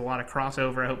 So there's a lot of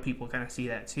crossover. I hope people kind of see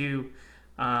that too.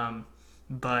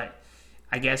 But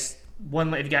I guess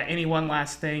if you got one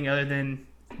last thing other than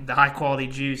the high quality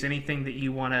juice, anything that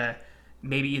you want to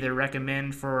maybe either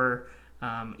recommend for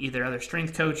either other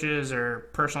strength coaches or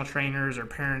personal trainers or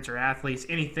parents or athletes,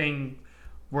 anything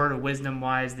word of wisdom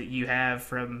wise that you have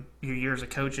from your years of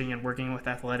coaching and working with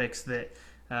athletics that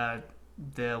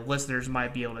the listeners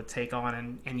might be able to take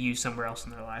on and use somewhere else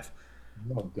in their life?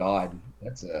 Oh God,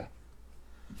 that's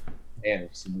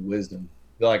some wisdom.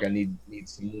 I feel like I need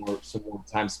some more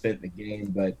time spent in the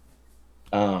game, but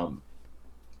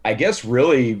I guess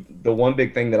really the one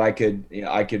big thing that I could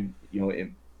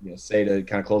say to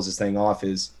kind of close this thing off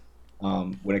is,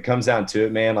 when it comes down to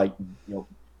it, man, like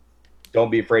don't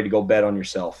be afraid to go bet on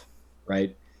yourself,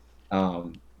 right?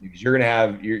 Because you're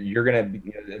gonna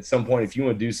at some point, if you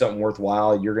want to do something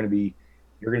worthwhile, you're gonna be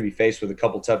faced with a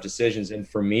couple tough decisions. And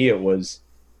for me, it was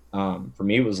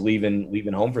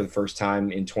leaving home for the first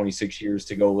time in 26 years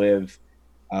to go live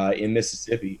in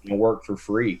Mississippi and work for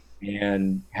free.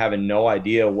 and having no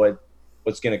idea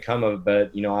what's going to come of it.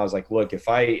 But I was like, look, if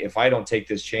I don't take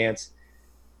this chance,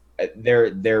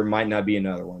 there might not be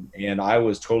another one. And I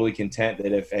was totally content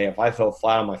that if I fell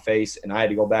flat on my face and I had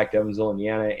to go back to Evansville,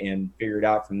 Indiana, and figure it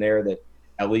out from there, that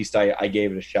at least I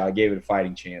gave it a shot. I gave it a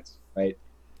fighting chance, right?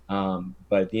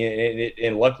 But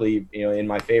and luckily, in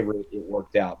my favor, it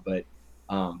worked out. But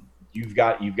you've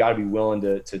got to be willing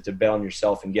to bet on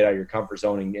yourself and get out of your comfort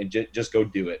zone and just go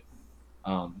do it.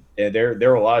 And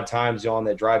there are a lot of times on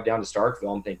that drive down to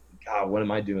Starkville, I'm thinking, God, what am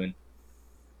I doing?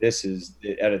 This is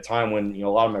at a time when a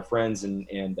lot of my friends and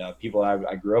people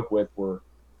I grew up with were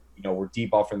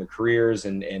deep off in their careers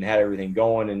and had everything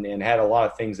going and had a lot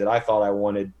of things that I thought I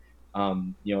wanted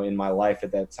in my life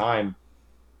at that time.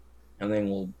 And then,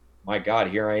 well, my God,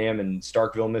 here I am in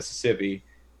Starkville, Mississippi.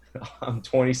 I'm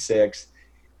 26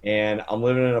 and I'm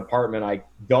living in an apartment I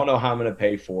don't know how I'm going to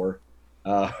pay for.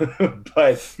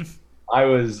 But I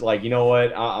was like, you know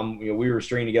what? We were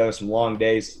stringing together some long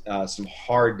days, some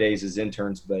hard days as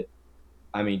interns, but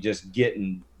I mean, just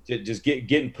getting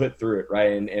put through it,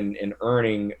 right, and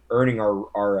earning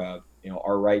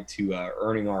our right to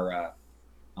earning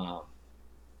um,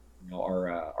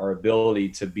 our ability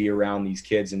to be around these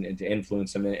kids and to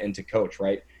influence them and to coach,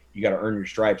 right? You got to earn your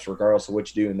stripes regardless of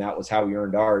what you do, and that was how we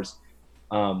earned ours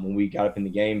when we got up in the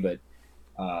game,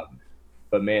 um,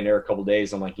 but man, there are a couple of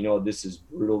days I'm like, this is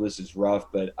brutal, this is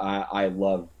rough, but I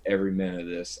love every minute of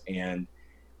this. And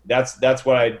that's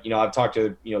what I've talked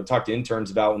to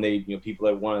interns about when they, people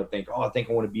that want to think, oh, I think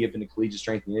I want to be up in the collegiate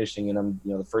strength and conditioning. And I'm,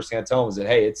 the first thing I tell them is that,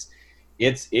 hey,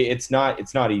 it's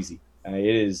not easy.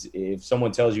 It is. If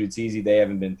someone tells you it's easy, they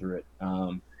haven't been through it.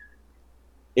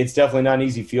 It's definitely not an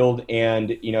easy field, and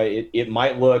it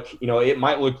might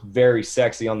look very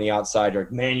sexy on the outside. Like,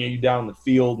 man, you down in the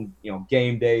field, and,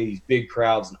 game day, these big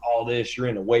crowds and all this. You're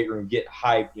in the weight room, getting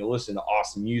hyped. Listen to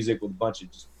awesome music with a bunch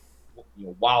of just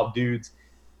wild dudes.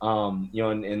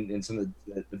 And some of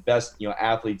the best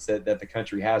athletes that the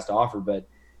country has to offer. But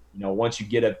once you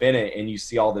get up in it and you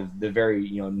see all the very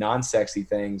non-sexy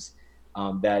things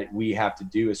that we have to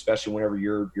do, especially whenever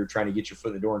you're trying to get your foot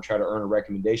in the door and try to earn a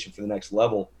recommendation for the next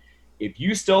level. If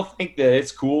you still think that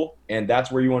it's cool and that's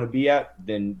where you want to be at,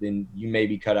 then you may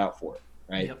be cut out for it,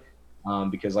 right?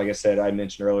 Yep. Because like I said, I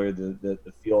mentioned earlier, the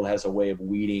field has a way of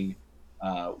weeding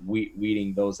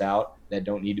those out that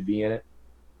don't need to be in it.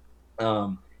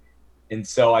 And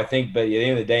so I think, but at the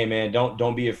end of the day, man,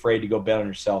 don't be afraid to go bet on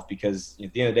yourself, because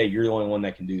at the end of the day, you're the only one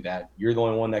that can do that. You're the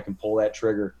only one that can pull that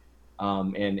trigger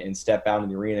and step out in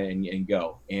the arena and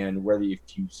go. And whether if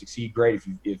you succeed, great.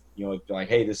 If you're like,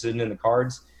 hey, this isn't in the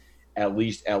cards, at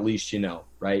least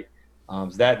right? So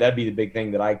that'd be the big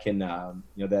thing that I can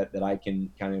that I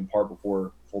can kind of impart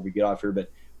before we get off here. But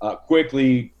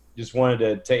quickly, just wanted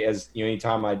to take, as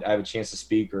anytime I have a chance to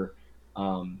speak or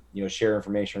share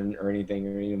information or anything,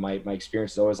 or any of my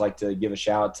experiences, I always like to give a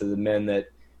shout out to the men that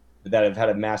have had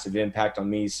a massive impact on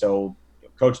me. So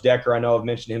Coach Decker, I know I've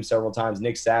mentioned him several times.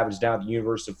 Nick Savage down at the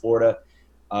University of Florida,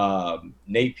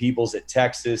 Nate Peoples at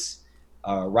Texas,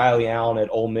 Riley Allen at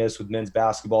Ole Miss with men's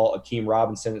basketball, Akeem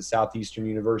Robinson at Southeastern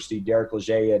University, Derek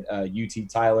Leger at UT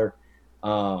Tyler.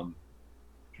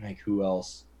 Who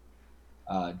else?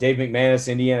 Dave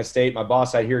McManus, Indiana State. My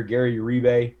boss out here, Gary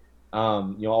Uribe.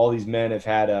 All these men have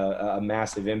had a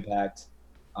massive impact,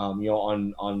 on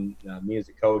me as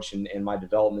a coach and my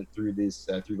development through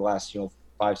the last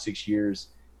 5-6 years.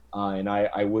 And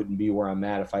I wouldn't be where I'm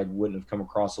at if I wouldn't have come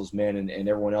across those men and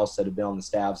everyone else that have been on the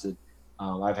staffs that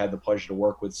I've had the pleasure to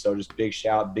work with. So just big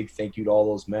thank you to all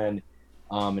those men,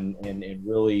 and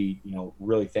really,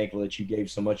 really thankful that you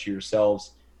gave so much of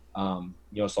yourselves.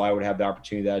 So I would have the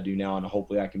opportunity that I do now, and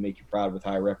hopefully I can make you proud with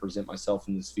how I represent myself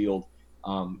in this field,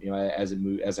 as I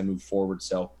move forward.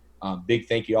 So big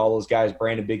thank you to all those guys.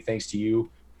 Brandon, big thanks to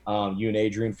you, you and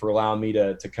Adrian, for allowing me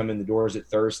to come in the doors at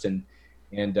Thirst and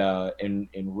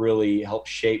really help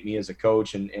shape me as a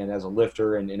coach and as a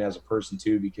lifter and as a person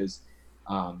too, because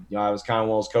I was kind of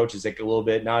one of those coaches that a little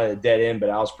bit, not at a dead end, but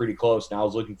I was pretty close, and I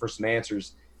was looking for some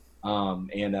answers.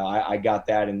 I got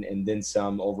that and then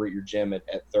some over at your gym at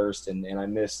Thirst, and I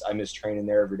miss training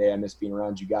there every day. I miss being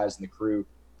around you guys and the crew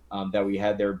that we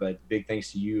had there. But big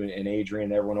thanks to you and Adrian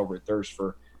and everyone over at Thirst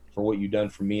for what you've done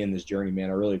for me in this journey, man.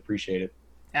 I really appreciate it.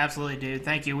 Absolutely, dude.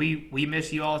 Thank you. We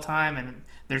miss you all the time, and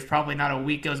there's probably not a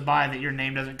week goes by that your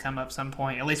name doesn't come up some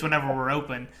point, at least whenever we're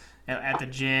open at the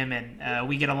gym. And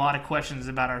we get a lot of questions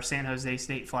about our San Jose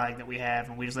State flag that we have,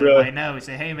 and we just let everybody know. We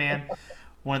say, hey, man,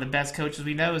 one of the best coaches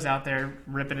we know is out there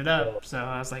ripping it up. So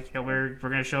I was like, we're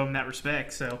going to show him that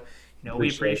respect. So, we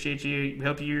appreciate you. We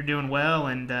hope you're doing well,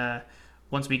 and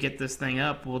once we get this thing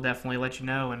up, we'll definitely let you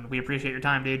know. And we appreciate your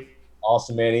time, dude.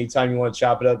 Awesome, man. Anytime you want to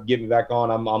chop it up, get me back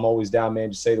on. I'm always down, man.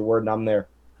 Just say the word and I'm there.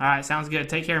 All right, sounds good.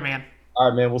 Take care, man. All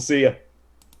right, man. We'll see you.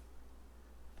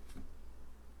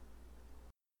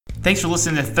 Thanks for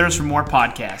listening to Thirst for More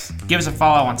podcast. Give us a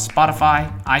follow on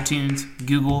Spotify, iTunes,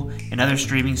 Google, and other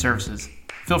streaming services.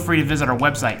 Feel free to visit our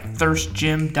website,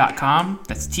 thirstgym.com.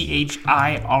 That's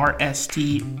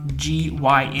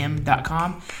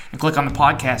THIRSTGYM.com. And click on the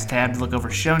podcast tab to look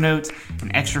over show notes and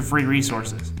extra free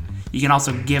resources. You can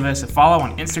also give us a follow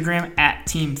on Instagram at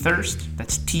Team Thirst.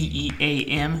 That's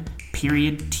TEAM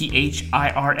THIRST.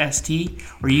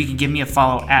 Or you can give me a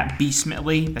follow at B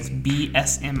Smitley. That's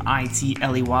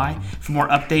BSMITLEY for more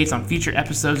updates on future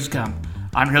episodes to come.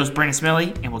 I'm your host, Brandon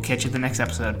Smiley, and we'll catch you at the next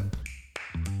episode.